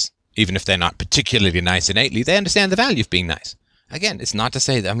being nice. Even if they're not particularly nice innately, they understand the value of being nice. Again, it's not to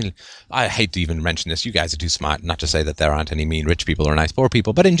say that, I hate to even mention this. You guys are too smart not to say that there aren't any mean rich people or nice poor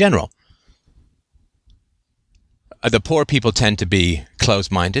people. But in general, the poor people tend to be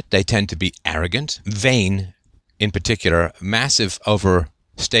closed-minded. They tend to be arrogant, vain in particular, massive over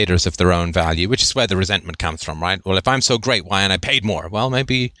staters of their own value, which is where the resentment comes from, right? Well, if I'm so great, why aren't I paid more? Well,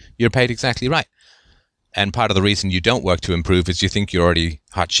 maybe you're paid exactly right. And part of the reason you don't work to improve is you think you're already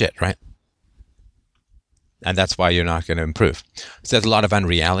hot shit, right? And that's why you're not going to improve. So there's a lot of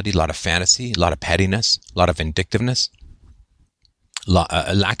unreality, a lot of fantasy, a lot of pettiness, a lot of vindictiveness,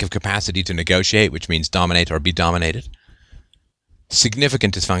 a lack of capacity to negotiate, which means dominate or be dominated.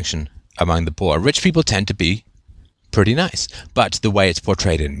 Significant dysfunction among the poor. Rich people tend to be pretty nice, but the way it's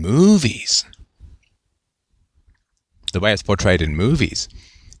portrayed in movies,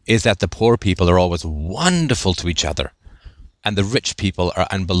 is that the poor people are always wonderful to each other, and the rich people are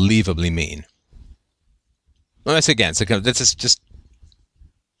unbelievably mean. Well, this is just,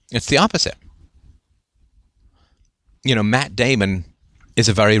 it's the opposite. Matt Damon is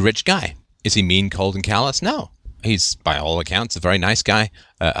a very rich guy. Is he mean, cold, and callous? No. He's, by all accounts, a very nice guy,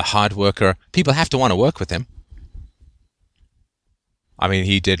 a hard worker. People have to want to work with him. I mean,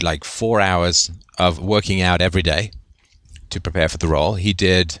 he did like 4 hours of working out every day to prepare for the role. He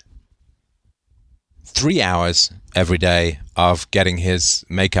did 3 hours every day of getting his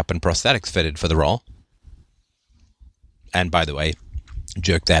makeup and prosthetics fitted for the role. And by the way,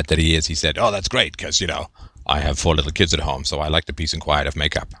 jerk that he is, he said, oh, that's great, because, I have 4 little kids at home, so I like the peace and quiet of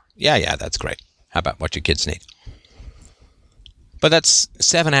makeup. Yeah, that's great. How about what your kids need? But that's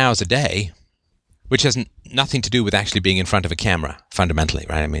 7 hours a day, which has nothing to do with actually being in front of a camera, fundamentally,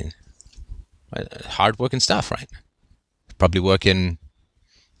 right? I mean, hard working stuff, right? Probably working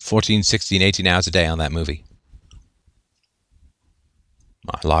 14, 16, 18 hours a day on that movie.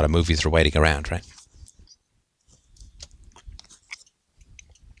 A lot of movies are waiting around, right?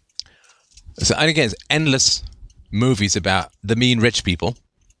 So, and again, it's endless movies about the mean rich people,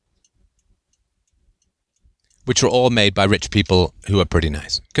 which are all made by rich people who are pretty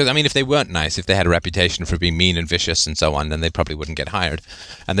nice. Because, I mean, if they weren't nice, if they had a reputation for being mean and vicious and so on, then they probably wouldn't get hired,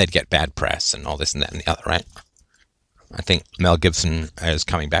 and they'd get bad press and all this and that and the other, right? I think Mel Gibson is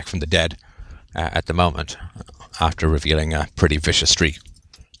coming back from the dead at the moment after revealing a pretty vicious streak.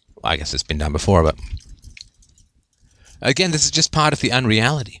 Well, I guess it's been done before, but again, this is just part of the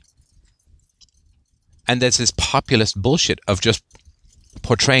unreality. And there's this populist bullshit of just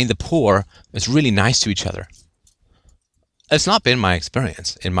portraying the poor as really nice to each other. It's not been my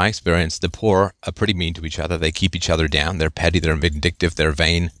experience. In my experience, the poor are pretty mean to each other. They keep each other down. They're petty, they're vindictive, they're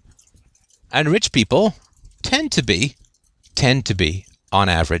vain. And rich people tend to be, on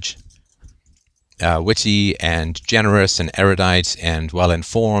average, witty and generous and erudite and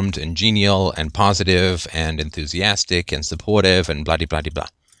well-informed and genial and positive and enthusiastic and supportive and blah-de-blah-de-blah.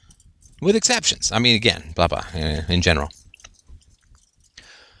 With exceptions. I mean, again, blah, blah, in general.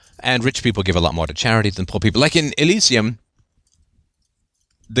 And rich people give a lot more to charity than poor people. Like in Elysium,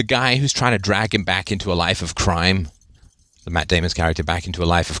 the guy who's trying to drag him back into a life of crime, the Matt Damon's character back into a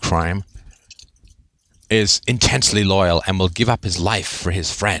life of crime, is intensely loyal and will give up his life for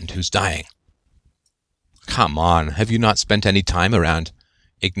his friend who's dying. Come on, have you not spent any time around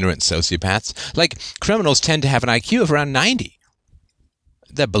ignorant sociopaths? Like, criminals tend to have an IQ of around 90.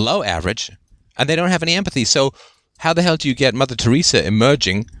 They're below average, and they don't have any empathy. So how the hell do you get Mother Teresa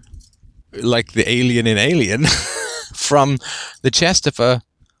emerging like the alien in Alien from the chest of a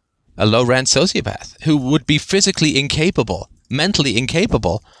low-rent sociopath who would be physically incapable, mentally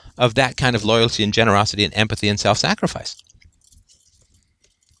incapable of that kind of loyalty and generosity and empathy and self-sacrifice?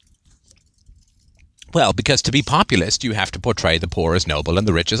 Well, because to be populist, you have to portray the poor as noble and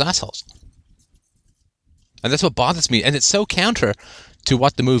the rich as assholes. And that's what bothers me. And it's so counter to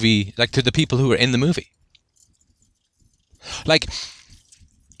what the movie, like to the people who are in the movie. Like,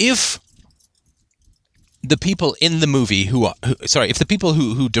 if the people in the movie if the people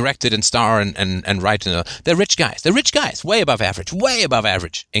who directed and star and write, they're rich guys, way above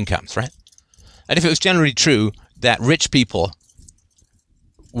average incomes, right? And if it was generally true that rich people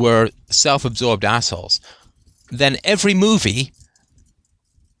were self-absorbed assholes, then every movie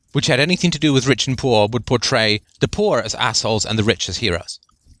which had anything to do with rich and poor would portray the poor as assholes and the rich as heroes.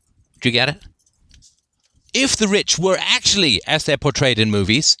 Do you get it? If the rich were actually as they're portrayed in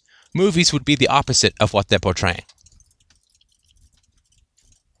movies, movies would be the opposite of what they're portraying.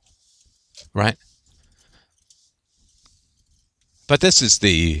 Right? But this is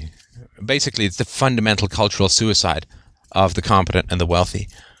basically it's the fundamental cultural suicide of the competent and the wealthy.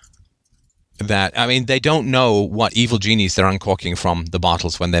 That, I mean, they don't know what evil genies they're uncorking from the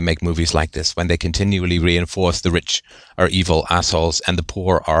bottles when they make movies like this, when they continually reinforce the rich are evil assholes and the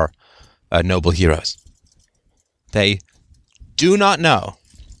poor are noble heroes. They do not know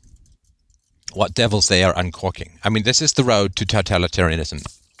what devils they are uncorking. I mean, this is the road to totalitarianism.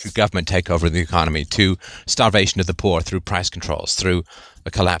 to government takeover of the economy, to starvation of the poor through price controls, through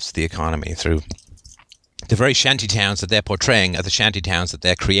a collapse of the economy, through the very shanty towns that they're portraying are the shanty towns that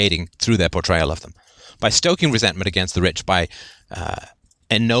they're creating through their portrayal of them. By stoking resentment against the rich, by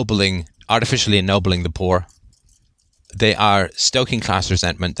artificially ennobling the poor, they are stoking class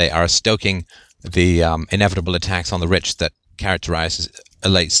resentment. They are stoking the inevitable attacks on the rich that characterizes a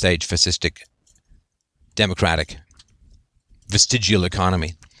late-stage fascistic, democratic, vestigial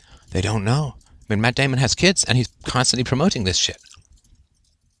economy. They don't know. I mean, Matt Damon has kids, and he's constantly promoting this shit.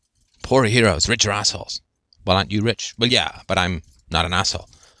 Poor heroes, rich are assholes. Well, aren't you rich? Well, yeah, but I'm not an asshole.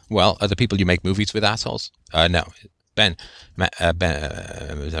 Well, are the people you make movies with assholes? No. Ben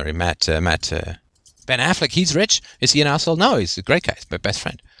Affleck, he's rich. Is he an asshole? No, he's a great guy. He's my best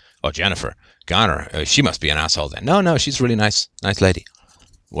friend. Oh, Jennifer Garner, she must be an asshole then. No, she's a really nice lady.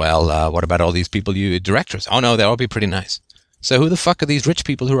 Well, what about all these people, you directors? Oh, no, they'll all be pretty nice. So who the fuck are these rich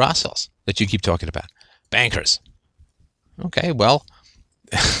people who are assholes that you keep talking about? Bankers. Okay, well,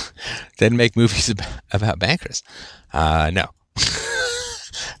 then make movies about bankers. No.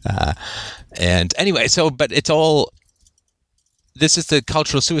 And anyway, but it's all, this is the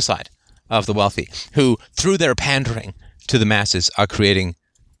cultural suicide of the wealthy, who, through their pandering to the masses, are creating,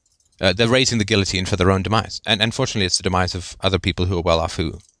 they're raising the guillotine for their own demise. And unfortunately, it's the demise of other people who are well off,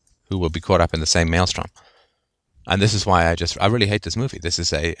 who will be caught up in the same maelstrom. And this is why I really hate this movie. This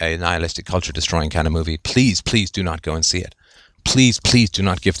is a nihilistic, culture-destroying kind of movie. Please do not go and see it. Please do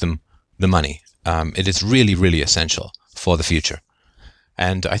not give them the money. It is really, really essential for the future.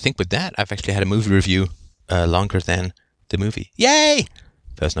 And I think with that, I've actually had a movie review longer than the movie. Yay!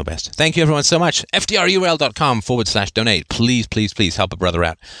 Personal best. Thank you, everyone, so much. FDRUL.com/donate. Please help a brother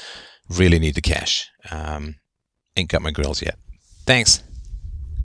out. Really need the cash. Ain't got my grills yet. Thanks.